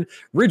Saturn,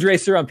 Ridge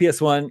Racer on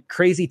PS1,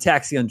 Crazy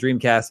Taxi on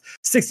Dreamcast,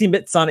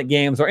 16-bit Sonic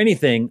games, or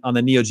anything on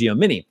the Neo Geo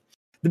Mini.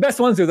 The best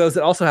ones are those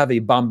that also have a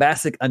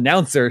bombastic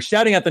announcer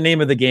shouting out the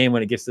name of the game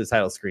when it gets to the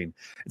title screen.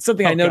 It's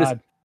something I noticed. God.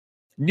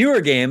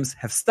 Newer games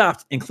have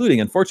stopped including,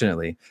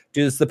 unfortunately.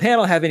 Does the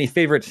panel have any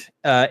favorite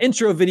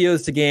intro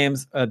videos to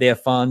games they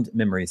have fond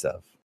memories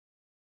of?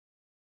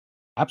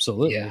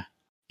 Absolutely.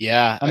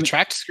 Yeah.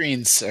 Attract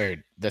screens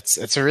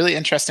it's a really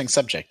interesting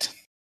subject.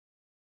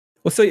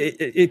 Well, so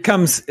it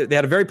comes. They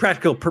had a very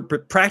practical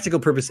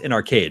purpose in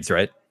arcades,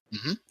 right?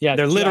 Mm-hmm. Yeah,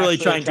 they're literally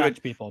trying to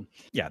attract people.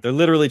 Yeah, they're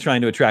literally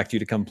trying to attract you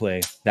to come play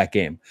that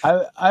game.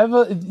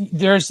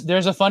 There's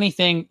a funny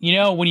thing,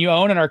 when you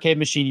own an arcade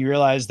machine, you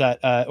realize that,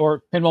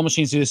 or pinball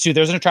machines do this too.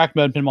 There's an attract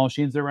mode pinball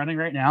machines they're running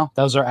right now.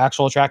 Those are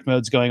actual attract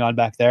modes going on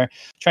back there,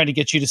 trying to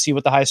get you to see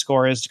what the high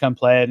score is to come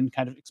play it and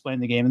kind of explain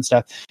the game and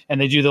stuff.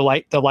 And they do the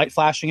light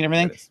flashing and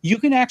everything. You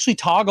can actually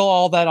toggle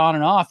all that on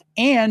and off,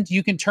 and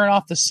you can turn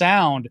off the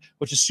sound,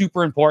 which is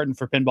super important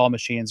for pinball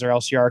machines, or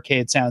else your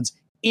arcade sounds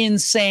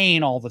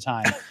insane all the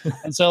time.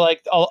 And so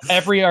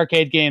every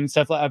arcade game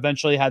stuff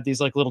eventually had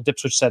these little dip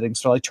switch settings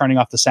for turning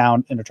off the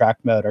sound in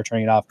attract mode or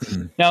turning it off.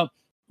 Now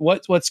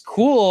what's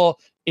cool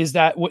is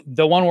that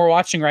the one we're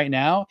watching right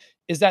now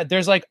is that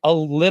there's a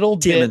little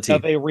bit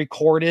of a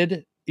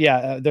recorded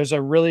there's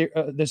a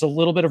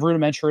little bit of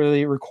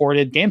rudimentarily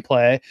recorded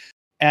gameplay,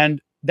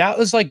 and that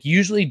was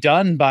usually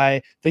done by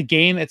the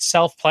game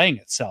itself playing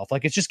itself.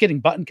 It's just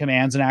getting button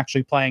commands and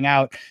actually playing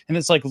out. And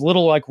it's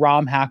little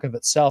ROM hack of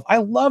itself. I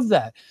love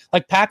that.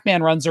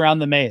 Pac-Man runs around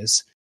the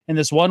maze in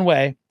this one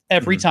way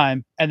every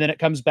time. And then it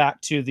comes back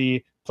to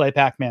the play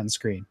Pac-Man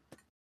screen.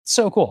 It's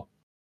so cool.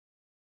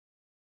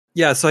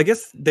 Yeah. So I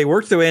guess they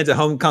worked their way into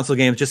home console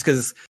games just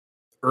because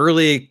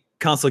early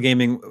console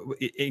gaming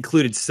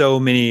included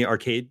so many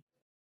arcade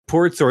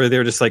ports, or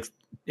they're just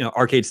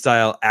arcade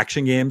style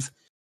action games.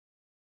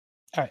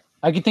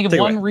 I can think of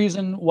one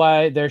reason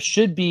why there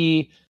should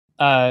be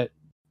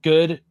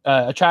good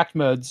attract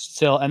modes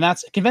still, and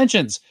that's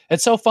conventions.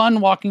 It's so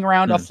fun walking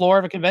around a floor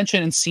of a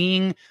convention and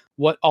seeing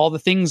what all the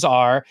things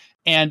are.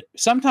 And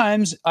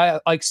sometimes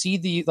I see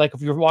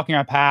if you're walking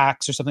around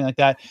PAX or something like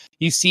that,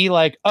 you see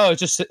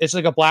it's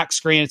a black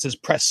screen. It says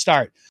press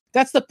start.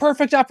 That's the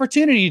perfect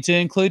opportunity to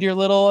include your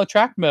little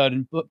attract mode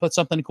and put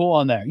something cool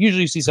on there.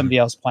 Usually you see somebody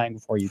else playing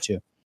before you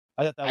too.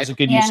 I thought that was a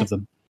good use of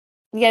them.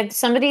 Yeah,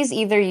 somebody's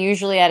either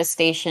usually at a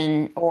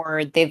station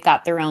or they've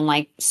got their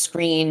own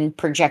screen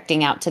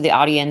projecting out to the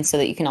audience so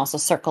that you can also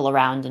circle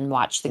around and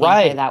watch the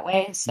gameplay that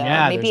way. So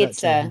maybe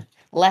it's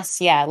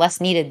less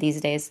needed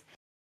these days.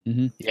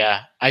 Mm-hmm.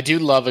 Yeah, I do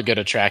love a good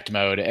attract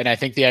mode, and I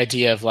think the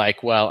idea of I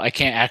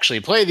can't actually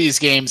play these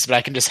games, but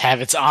I can just have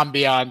its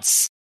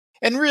ambiance.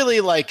 And really,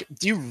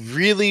 do you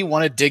really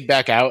want to dig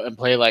back out and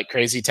play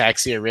Crazy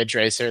Taxi or Ridge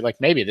Racer?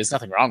 Maybe there's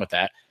nothing wrong with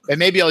that, but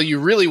maybe all you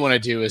really want to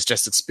do is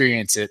just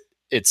experience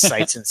its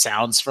sights and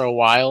sounds for a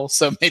while.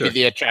 So maybe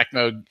the attract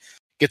mode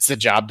gets the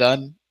job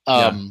done.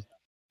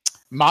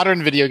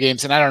 Modern video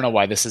games, and I don't know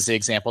why this is the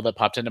example that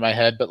popped into my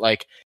head, but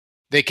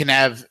they can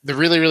have the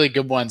really, really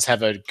good ones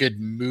have a good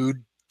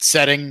mood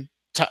setting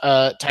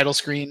title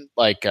screen.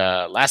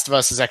 Last of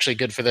Us is actually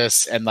good for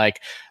this. And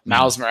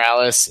Miles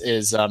Morales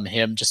is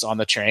him just on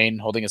the train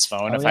holding his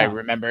phone, I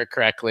remember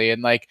correctly.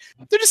 And they're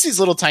just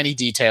these little tiny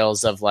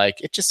details of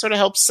it just sort of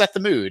helps set the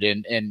mood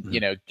and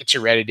get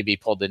you ready to be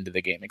pulled into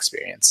the game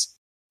experience.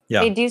 Yeah.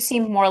 They do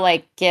seem more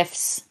like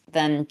GIFs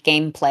than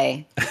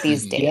gameplay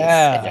these days.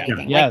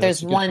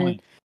 There's one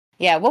point.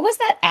 What was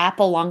that app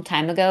a long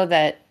time ago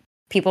that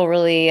people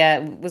really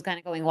was kind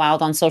of going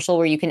wild on social,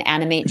 where you can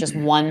animate just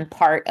one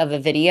part of a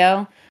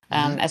video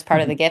as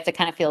part of the GIF? It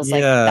kind of feels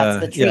like that's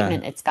the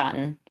treatment it's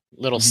gotten.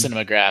 Little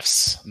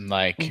cinemagraphs,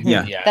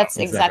 that's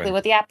exactly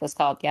what the app was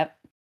called. Yep.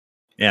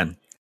 And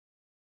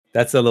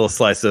that's a little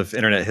slice of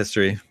internet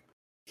history.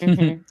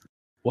 Mm-hmm.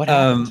 What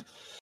happened?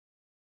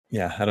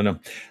 I don't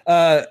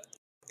know.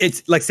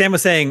 It's like Sam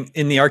was saying,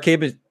 in the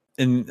arcade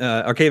in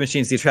arcade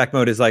machines, the attract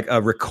mode is like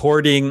a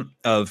recording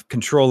of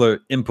controller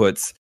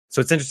inputs.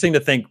 So it's interesting to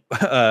think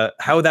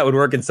how that would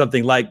work in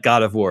something like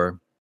God of War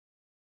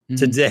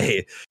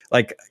today.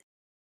 Like,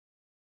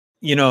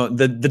 you know,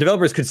 the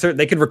developers could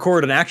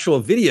record an actual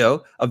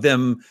video of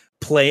them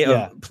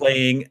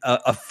playing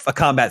a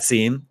combat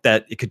scene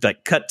that it could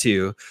like cut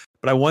to.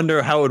 But I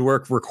wonder how it would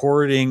work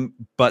recording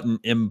button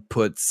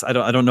inputs. I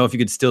don't know if you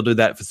could still do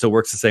that if it still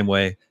works the same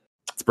way.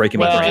 It's breaking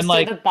my brain. And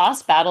like the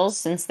boss battles,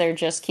 since they're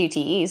just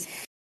QTEs.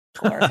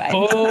 Glorified.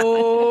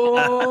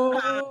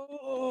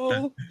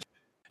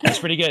 That's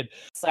pretty good.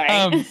 Sorry.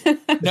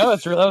 No,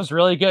 that was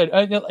really good.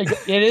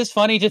 It is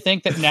funny to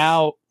think that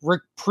now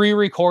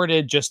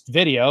pre-recorded just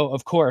video,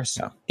 of course,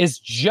 is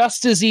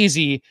just as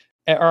easy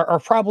or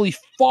probably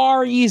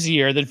far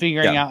easier than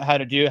figuring out how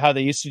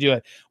they used to do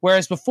it.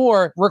 Whereas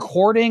before,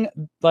 recording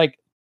like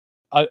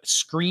a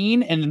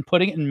screen and then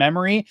putting it in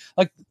memory,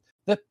 like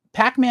the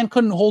Pac-Man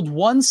couldn't hold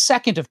 1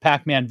 second of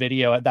Pac-Man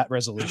video at that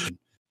resolution.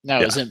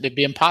 No, it'd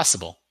be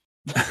impossible.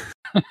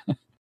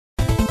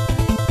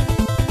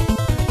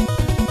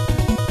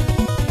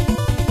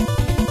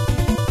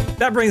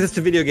 That brings us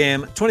to video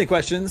game 20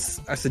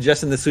 questions. Our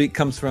suggestion this week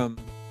comes from...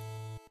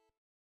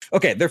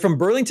 Okay, they're from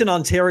Burlington,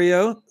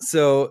 Ontario.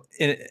 So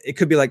it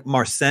could be like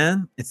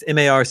Marcin. It's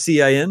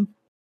Marcin.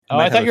 Oh,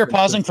 I thought you were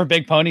pausing for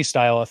Big Pony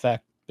style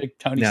effect. Big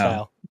Tony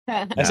style.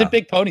 I said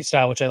Big Pony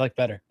style, which I like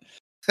better.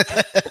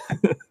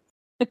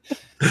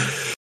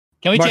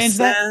 Can we change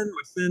that?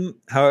 Marcin,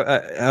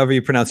 however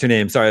you pronounce your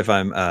name. Sorry if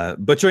I'm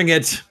butchering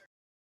it.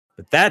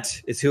 But that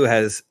is who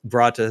has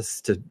brought us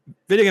to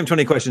Video Game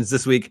 20 Questions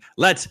this week.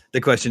 Let the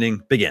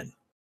questioning begin.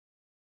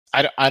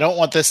 I don't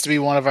want this to be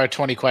one of our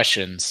 20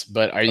 questions,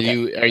 but are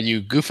you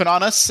goofing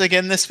on us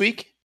again this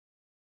week?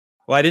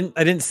 Well, I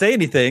didn't say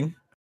anything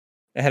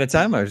ahead of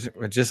time. I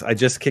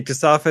just kicked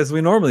us off as we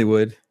normally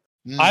would.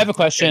 I have a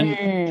question.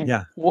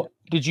 Yeah.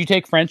 Did you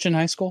take French in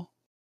high school?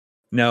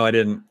 No, I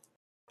didn't.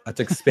 I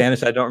took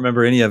Spanish. I don't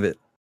remember any of it.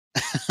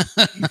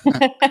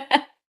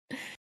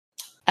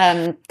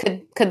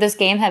 Could this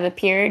game have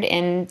appeared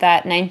in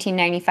that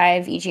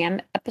 1995 EGM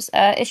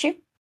issue?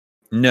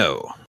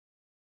 No.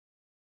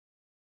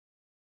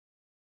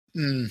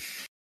 A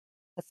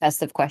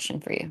festive question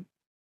for you.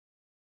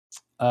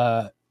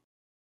 Have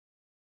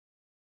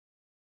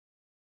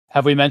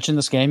we mentioned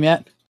this game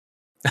yet?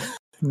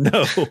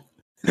 No.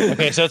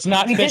 Okay, so it's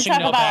not we fishing, did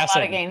talk no about passing.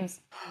 a lot of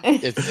games.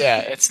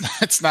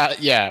 It's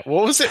not. Yeah,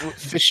 what was it?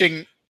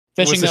 Fishing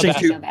no fishing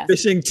bassing.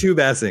 Fishing two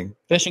bassing.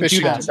 Fishing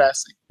two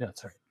bassing. Yeah,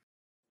 that's right.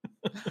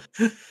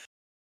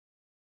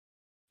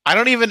 I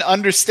don't even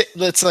understand.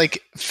 It's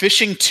like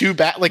fishing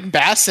like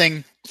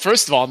bassing.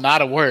 First of all,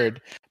 not a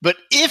word. But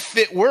if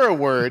it were a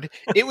word,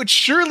 it would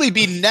surely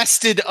be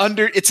nested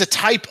under. It's a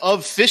type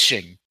of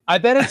fishing. I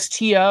bet it's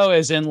TO,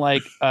 as in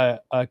like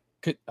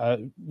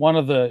one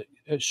of the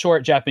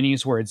short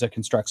Japanese words that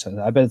constructs it.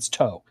 I bet it's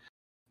toe,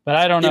 but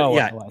I don't know.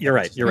 Yeah, you're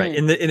right. You're right.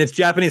 In its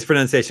Japanese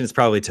pronunciation, it's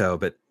probably toe,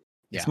 but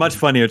it's much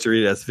funnier to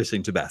read it as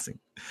fishing to bassing.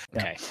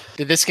 Okay.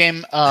 Did this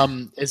game?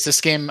 Is this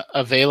game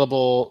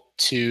available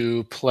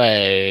to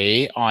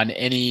play on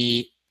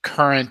any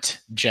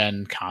current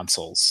gen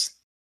consoles?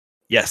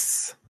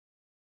 Yes.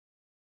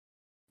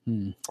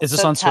 Is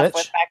this on Switch?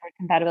 With backward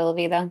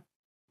compatibility, though.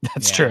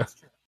 That's true.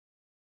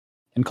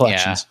 In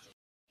collections.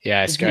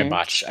 Yeah,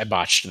 I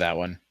botched that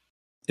one.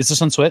 Is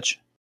this on Switch?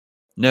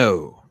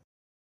 No.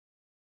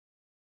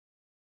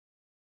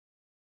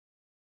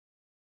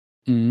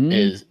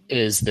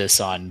 Is this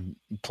on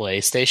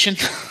PlayStation?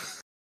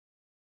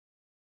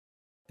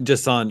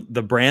 Just on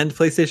the brand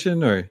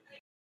PlayStation, or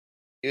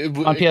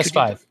on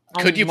PS5?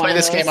 Could you play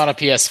this game on a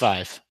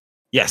PS5?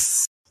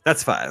 Yes,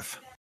 that's 5.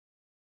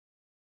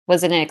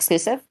 Was it an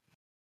exclusive?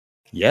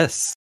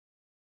 Yes.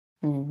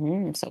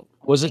 So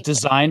was it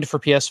designed for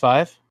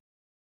PS5?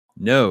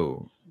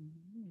 No.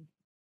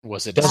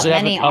 Was it? Does it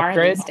have an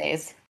upgrade? These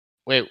days?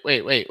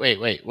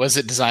 Wait. Was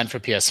it designed for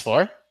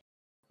PS4?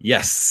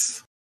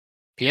 Yes.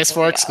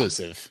 PS4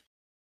 exclusive.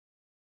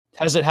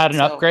 Has it had an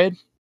upgrade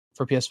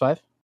for PS5?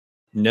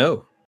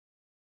 No.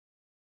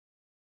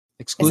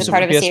 Exclusive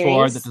for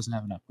PS4 that doesn't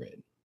have an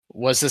upgrade.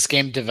 Was this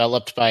game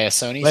developed by a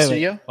Sony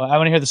studio? Well, I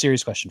want to hear the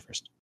series question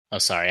first. Oh,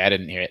 sorry, I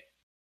didn't hear it.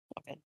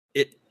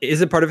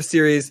 Is it part of a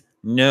series?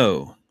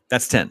 No.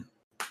 That's 10.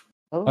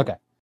 Oh. Okay.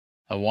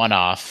 A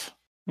one-off.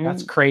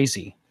 That's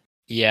crazy.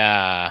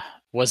 Yeah.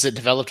 Was it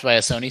developed by a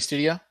Sony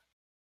studio?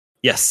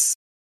 Yes.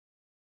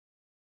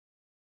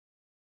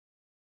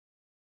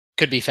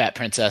 Could be Fat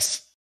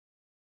Princess.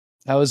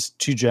 That was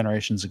 2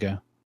 generations ago.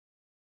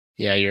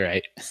 Yeah, you're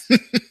right.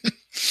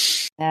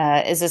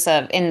 Is this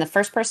in the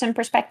first-person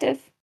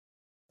perspective?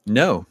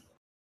 No.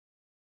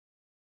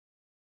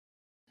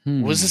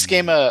 Was this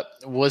game a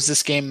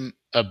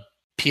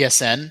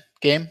PSN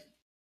game?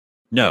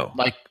 No.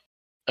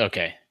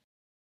 Okay.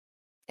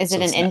 Is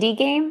it an indie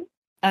game?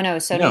 Oh no,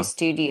 Sony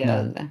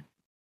Studio.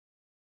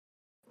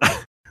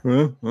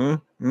 No.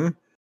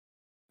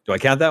 Do I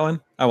count that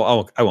one? I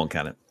won't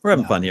count it. We're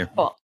having fun here.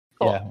 Cool.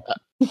 Yeah.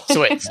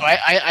 So wait, so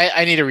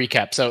I need a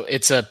recap. So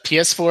it's a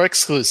PS4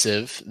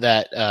 exclusive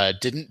that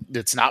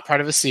it's not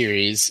part of a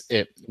series.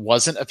 It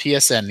wasn't a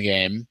PSN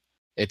game.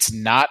 It's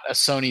not a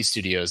Sony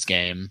Studios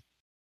game.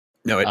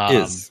 No, it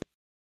is.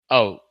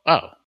 Oh.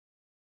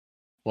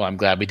 Well, I'm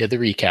glad we did the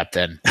recap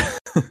then.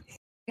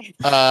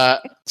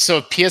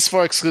 So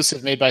PS4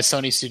 exclusive made by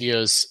Sony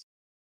Studios,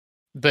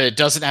 but it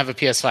doesn't have a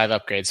PS5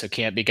 upgrade, so it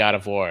can't be God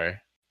of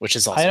War, which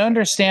is also. I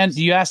understand.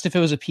 You asked if it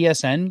was a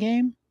PSN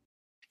game?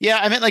 Yeah,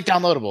 I meant like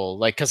downloadable,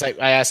 like because I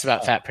asked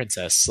about Fat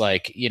Princess,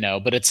 like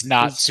but it's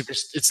not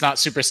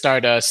Super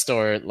Stardust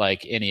or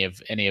like any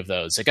of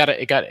those.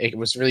 It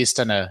was released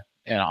on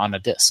a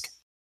disc.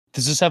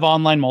 Does this have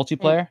online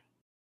multiplayer?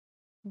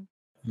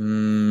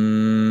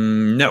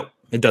 No,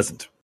 it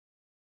doesn't.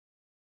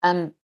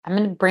 I'm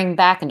going to bring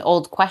back an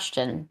old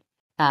question.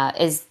 I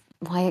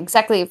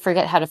exactly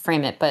forget how to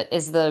frame it, but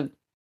is the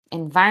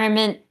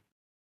environment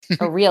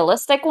a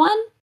realistic one?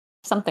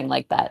 Something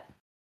like that.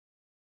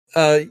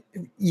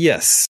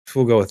 Yes,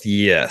 we'll go with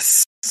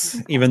yes.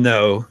 Even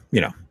though,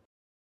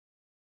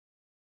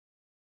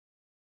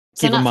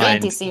 So not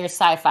fantasy or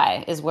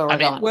sci-fi is where we're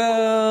going.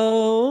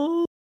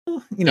 Well,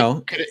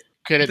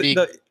 could it be?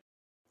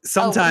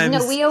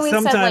 Sometimes we always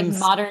said like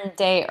modern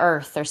day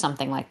Earth or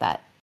something like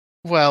that.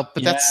 Well,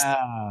 but that's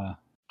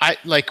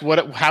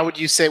what? How would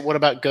you say? What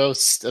about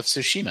Ghost of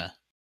Tsushima?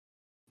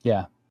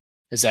 Yeah,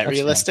 is that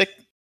realistic?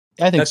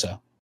 Right. I think so.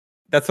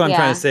 That's what I'm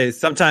trying to say.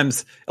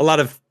 Sometimes a lot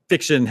of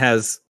fiction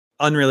has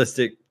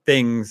unrealistic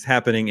things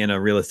happening in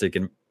a realistic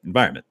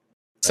environment.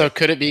 So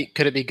could it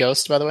be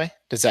Ghost? By the way,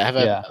 does that have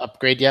an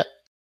upgrade yet?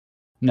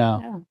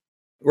 No.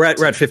 We're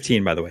at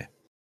 15, by the way.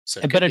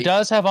 So but it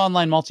does have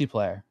online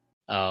multiplayer.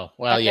 Oh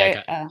well,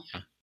 okay, yeah.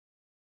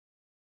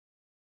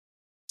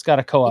 It's got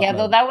a co-op. Yeah,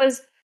 mode.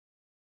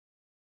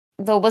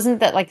 though wasn't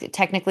that like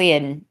technically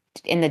in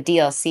the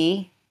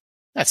DLC?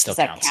 That still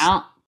Does counts. That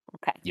count?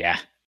 Okay. Yeah.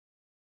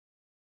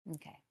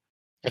 Okay.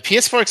 A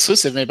PS4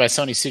 exclusive made by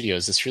Sony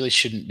Studios. This really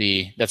shouldn't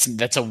be.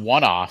 That's a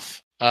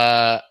one-off.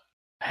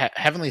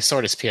 Heavenly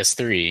Sword is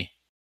PS3.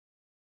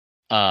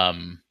 I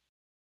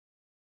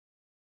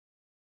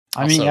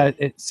mean,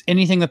 it's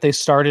anything that they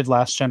started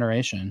last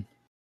generation.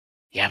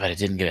 Yeah, but it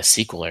didn't get a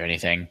sequel or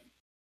anything.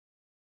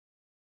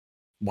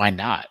 Why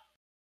not?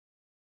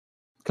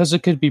 Because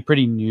it could be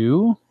pretty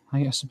new,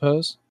 I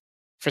suppose.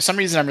 For some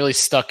reason, I'm really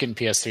stuck in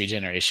PS3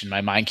 generation. My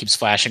mind keeps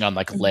flashing on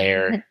like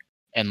Lair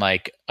and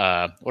like,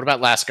 what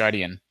about Last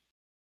Guardian?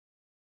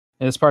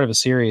 It's part of a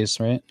series,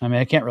 right? I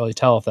mean, I can't really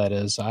tell if that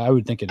is. I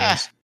would think it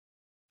is.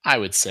 I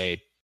would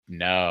say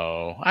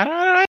no.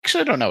 I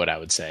actually don't know what I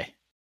would say.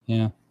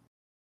 Yeah.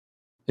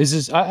 Is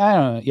this? I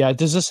don't know. Yeah.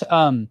 Does this?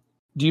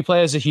 Do you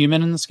play as a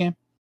human in this game?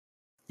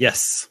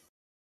 Yes.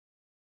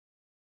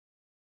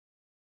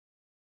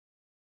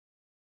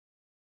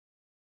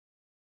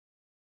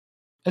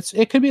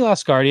 It could be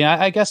Last Guardian.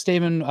 I guess,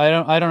 David.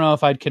 I don't know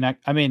if I'd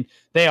connect. I mean,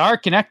 they are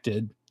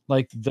connected.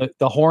 Like the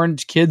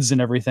horned kids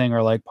and everything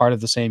are like part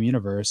of the same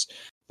universe,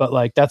 but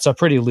like that's a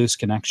pretty loose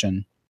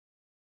connection.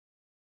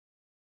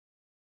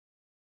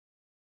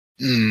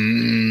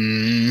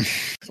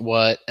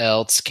 What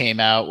else came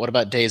out? What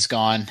about Days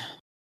Gone?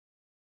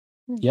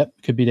 Yep,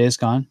 could be Days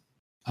Gone.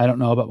 I don't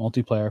know about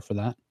multiplayer for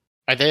that.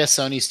 Are they a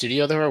Sony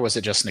studio though, or was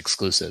it just an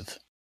exclusive?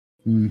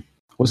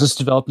 Was this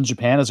developed in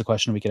Japan? Is a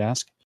question we could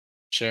ask.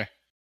 Sure.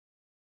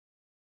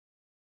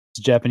 It's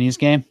a Japanese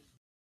game?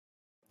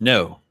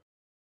 No.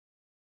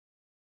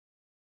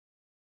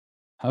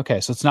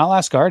 Okay, so it's not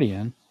Last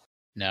Guardian.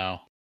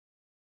 No.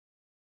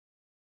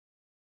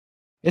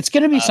 It's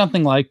going to be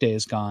something like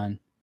Days Gone.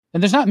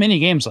 And there's not many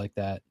games like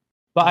that.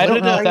 But I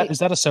don't know if is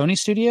that a Sony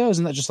studio?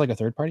 Isn't that just like a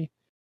third party?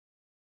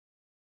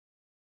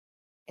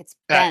 It's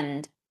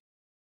Bend.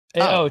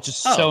 It's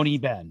just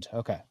Sony Bend.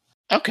 Okay.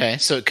 Okay,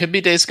 so it could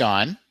be Days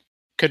Gone.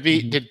 Could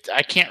be.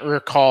 I can't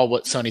recall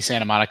what Sony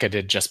Santa Monica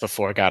did just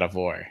before God of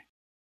War.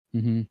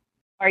 Mm-hmm.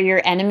 Are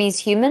your enemies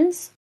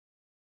humans?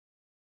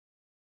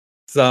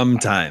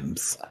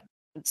 Sometimes.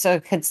 So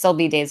it could still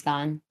be Days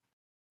Gone.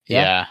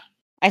 Yeah.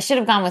 I should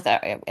have gone with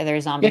other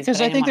zombies. Yeah,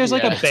 because I think there's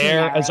like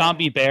a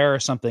zombie bear or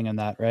something in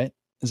that, right?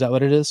 Is that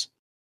what it is?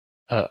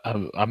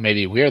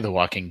 Maybe we're the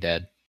Walking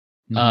Dead.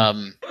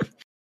 So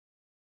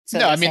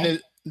no, I mean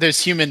there's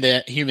human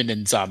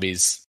and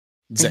zombies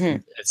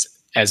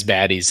as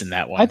baddies in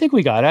that one. I think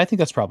we got it. I think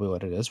that's probably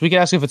what it is. We could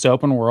ask if it's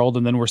open world,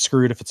 and then we're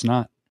screwed if it's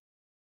not.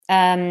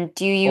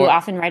 Do you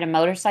often ride a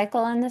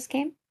motorcycle in this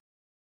game?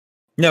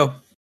 No.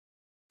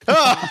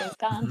 Oh,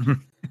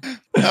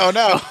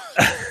 no.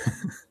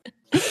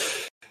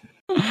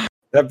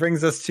 That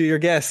brings us to your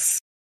guess.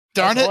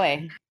 Darn it.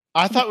 Boy.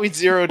 I thought we'd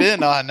zeroed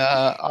in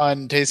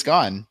on Days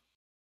Gone.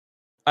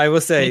 I will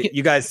say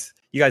you guys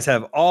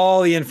have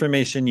all the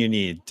information you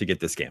need to get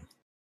this game.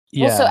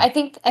 Yeah. Well, so I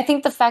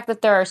think the fact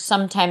that there are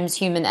sometimes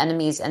human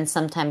enemies and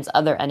sometimes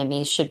other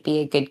enemies should be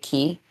a good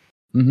key.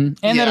 Mm-hmm.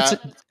 And that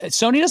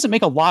Sony doesn't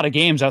make a lot of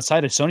games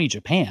outside of Sony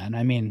Japan.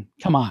 I mean,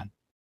 come on.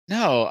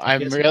 No,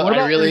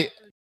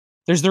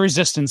 there's the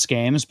Resistance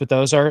games, but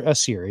those are a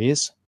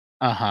series.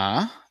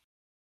 Uh-huh.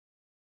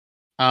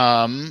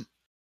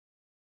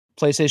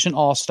 PlayStation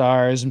All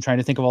Stars. I'm trying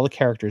to think of all the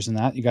characters in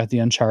that. You got the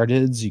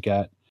Uncharted's. You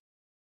got.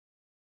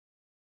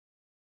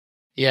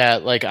 Yeah,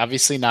 like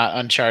obviously not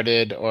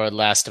Uncharted or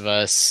Last of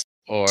Us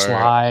or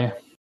Sly.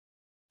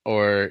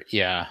 Or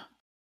yeah.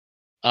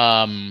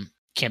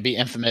 Can't be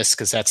Infamous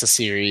because that's a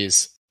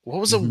series. What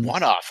was a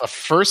one-off? A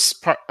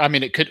first part? I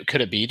mean,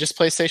 could it be just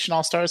PlayStation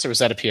All Stars, or was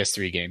that a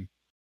PS3 game?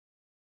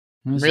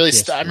 I'm really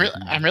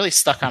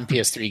stuck on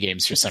PS3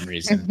 games for some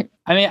reason.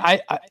 I mean,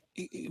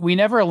 we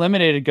never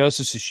eliminated Ghost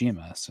of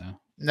Tsushima, so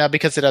no,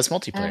 because it has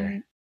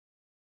multiplayer.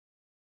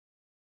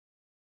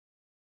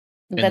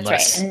 That's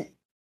right. And,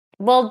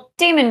 well,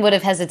 Damon would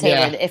have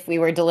hesitated if we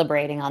were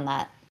deliberating on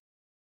that.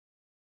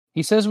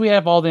 He says we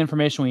have all the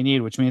information we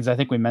need, which means I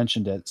think we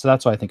mentioned it. So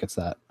that's why I think it's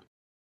that.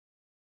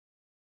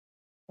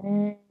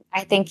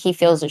 I think he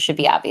feels it should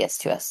be obvious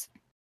to us.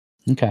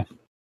 Okay.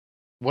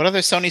 What other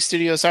Sony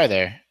studios are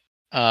there?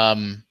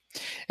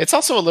 It's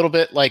also a little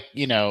bit like,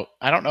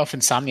 I don't know if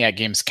Insomniac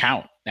games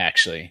count,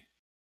 actually.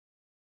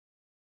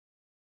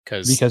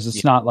 Because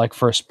it's not like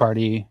first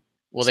party.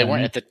 Well, they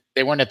weren't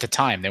at the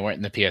time. They weren't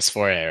in the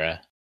PS4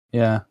 era.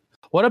 Yeah.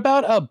 What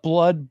about a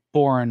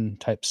Bloodborne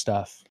type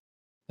stuff?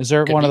 Is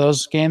there one of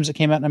those games that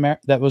came out in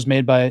America that was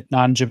made by a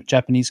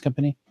non-Japanese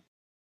company?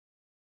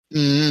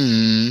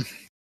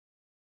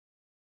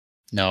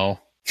 No.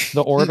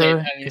 The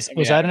Order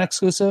was that an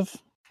exclusive?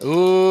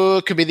 Ooh,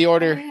 it could be The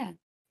Order. Oh, yeah.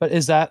 But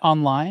is that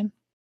online?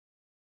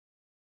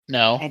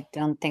 No. I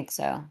don't think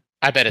so.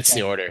 I bet it's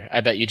The Order.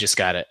 I bet you just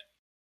got it.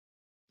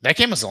 That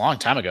game was a long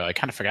time ago. I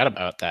kind of forgot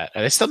about that.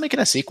 Are they still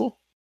making a sequel?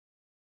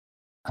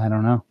 I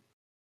don't know.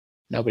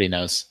 Nobody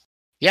knows.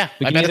 Yeah,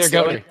 I bet it's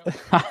The Order.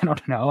 I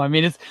don't know. I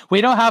mean,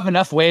 we don't have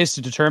enough ways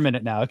to determine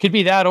it now. It could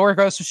be that or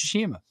Ghost of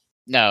Tsushima.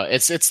 No,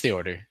 it's The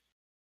Order.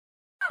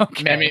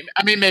 Okay.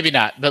 I mean, maybe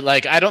not, but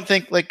like, I don't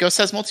think like Ghost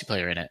has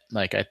multiplayer in it.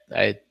 Like,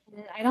 I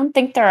don't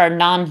think there are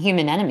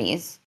non-human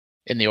enemies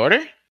in The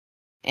Order.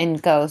 In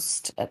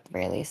Ghost, at the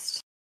very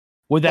least.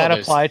 Would that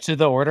apply to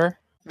The Order?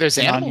 There's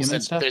animals.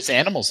 There's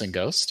animals in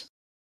Ghost.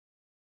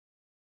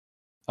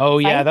 Oh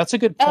yeah, that's a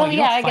good point. Oh you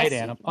yeah, don't fight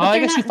animals. I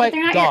guess you fight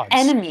they're not dogs.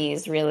 Your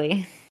enemies,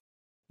 really.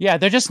 Yeah,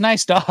 they're just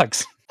nice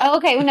dogs. Oh,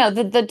 okay. No,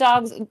 the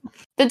dogs.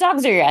 The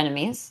dogs are your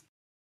enemies.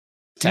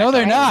 No,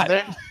 they're not.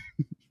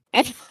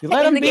 You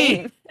let them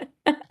be.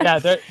 Yeah,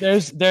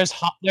 there's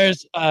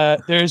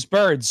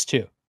birds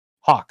too,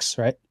 hawks,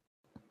 right?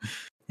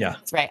 Yeah,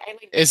 that's right.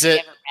 Is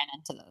it?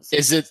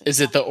 Is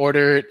it The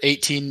Order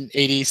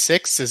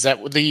 1886? Is that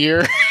what the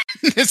year?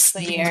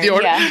 The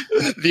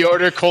Order, The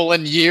Order :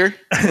 year.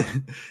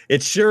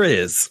 It sure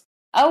is.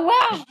 Oh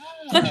wow!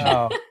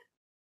 Oh.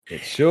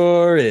 It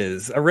sure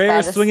is a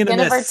rare swing and a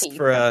miss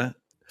for a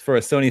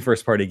Sony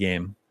first party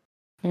game.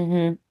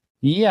 Mm-hmm.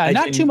 Yeah,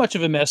 not too much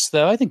of a miss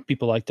though. I think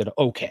people liked it.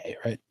 Okay,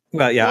 right?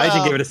 Well, yeah, I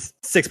did give it a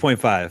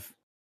 6.5.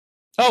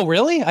 Oh,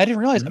 really? I didn't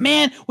realize.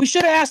 Man, we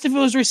should have asked if it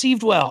was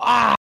received well.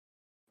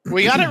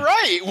 We got it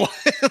right.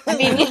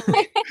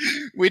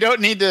 We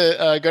don't need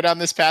to go down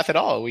this path at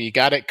all. We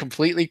got it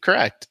completely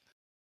correct.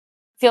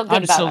 Feel good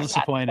I'm about still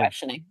disappointed.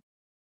 Questioning.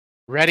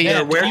 Ready?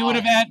 Yeah, if you would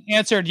have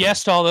answered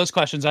yes to all those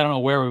questions, I don't know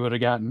where we would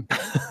have gotten.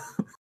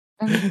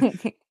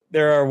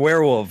 There are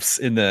werewolves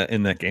in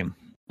that game.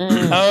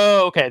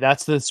 Oh, okay.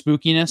 That's the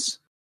spookiness.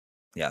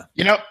 Yeah.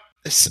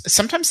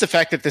 Sometimes the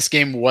fact that this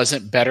game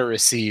wasn't better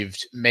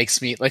received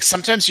makes me like,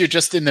 sometimes you're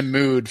just in the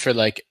mood for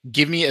like,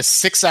 give me a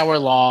 6 hour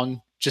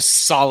long,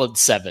 just solid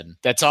 7.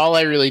 That's all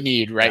I really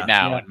need right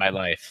now in my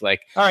life.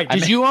 Like, all right.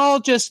 Did you all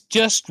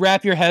just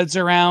wrap your heads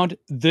around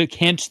the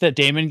hint that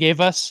Damon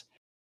gave us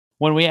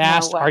when we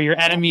asked, are your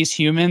enemies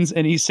humans?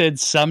 And he said,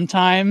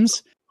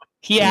 sometimes.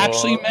 He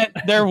actually meant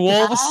they're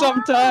wolves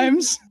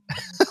sometimes.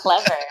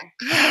 Clever.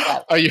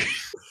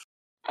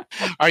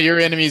 Are your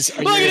enemies?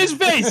 Look at his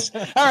face.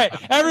 All right.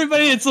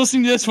 Everybody that's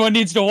listening to this one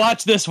needs to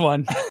watch this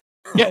one.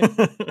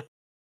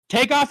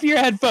 Take off your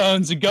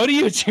headphones and go to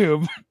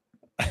YouTube.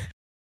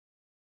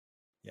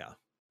 Yeah.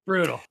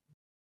 Brutal.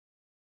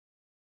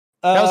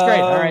 That was great.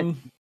 All right.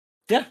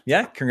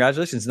 Yeah.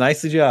 Congratulations.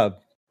 Nicely job.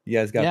 You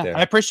guys got there.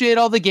 I appreciate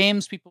all the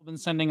games people have been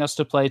sending us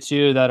to play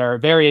too that are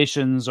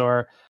variations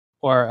or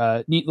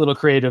neat little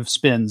creative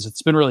spins.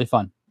 It's been really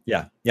fun.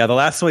 Yeah. The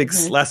last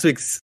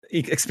week's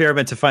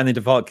experiment to find the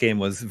default game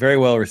was very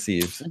well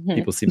received.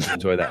 People seem to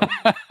enjoy that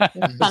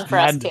one. Fun for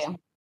us too.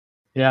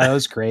 Yeah, that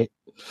was great.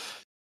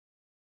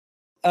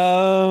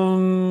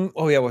 What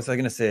was I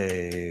going to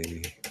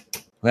say?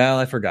 Well,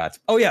 I forgot.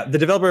 Oh yeah, the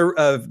developer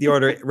of The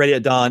Order Ready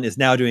at Dawn is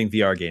now doing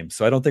VR games,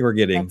 so I don't think we're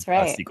getting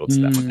a sequel to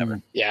that one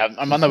ever. Yeah,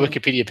 I'm on the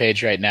Wikipedia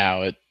page right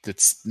now.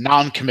 It's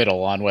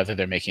non-committal on whether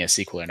they're making a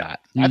sequel or not.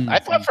 I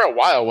thought for a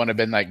while one had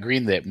been like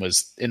greenlit and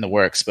was in the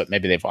works, but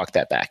maybe they've walked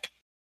that back.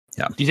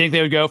 Yeah. Do you think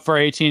they would go for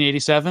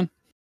 1887?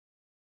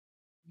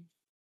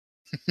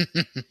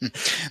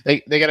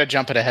 They got to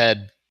jump it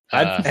ahead.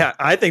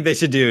 I think they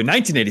should do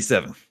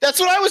 1987. That's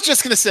what I was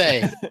just going to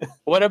say.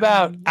 What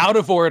about Out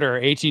of Order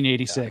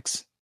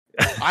 1886?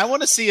 I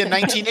want to see a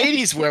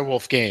 1980s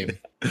werewolf game.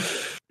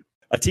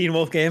 A Teen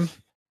Wolf game?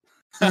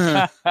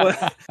 I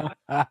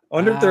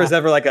wonder if there was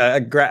ever like a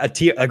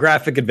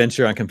graphic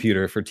adventure on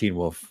computer for Teen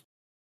Wolf.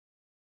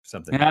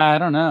 Something. Yeah, I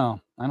don't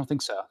know. I don't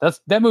think so.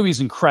 That movie's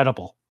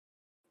incredible.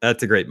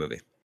 That's a great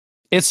movie.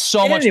 It's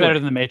so much better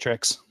than The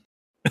Matrix.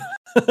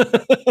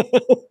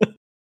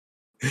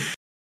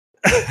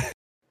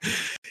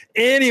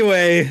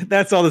 Anyway,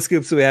 that's all the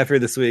scoops we have for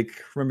this week.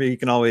 Remember, you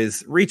can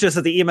always reach us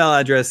at the email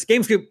address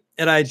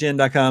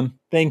gamescoop@ign.com.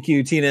 Thank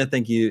you, Tina.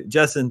 Thank you,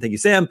 Justin. Thank you,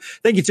 Sam.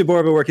 Thank you to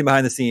Borba working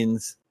behind the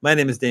scenes. My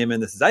name is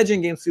Damon. This is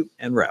IGN Game Scoop,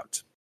 and we're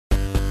out.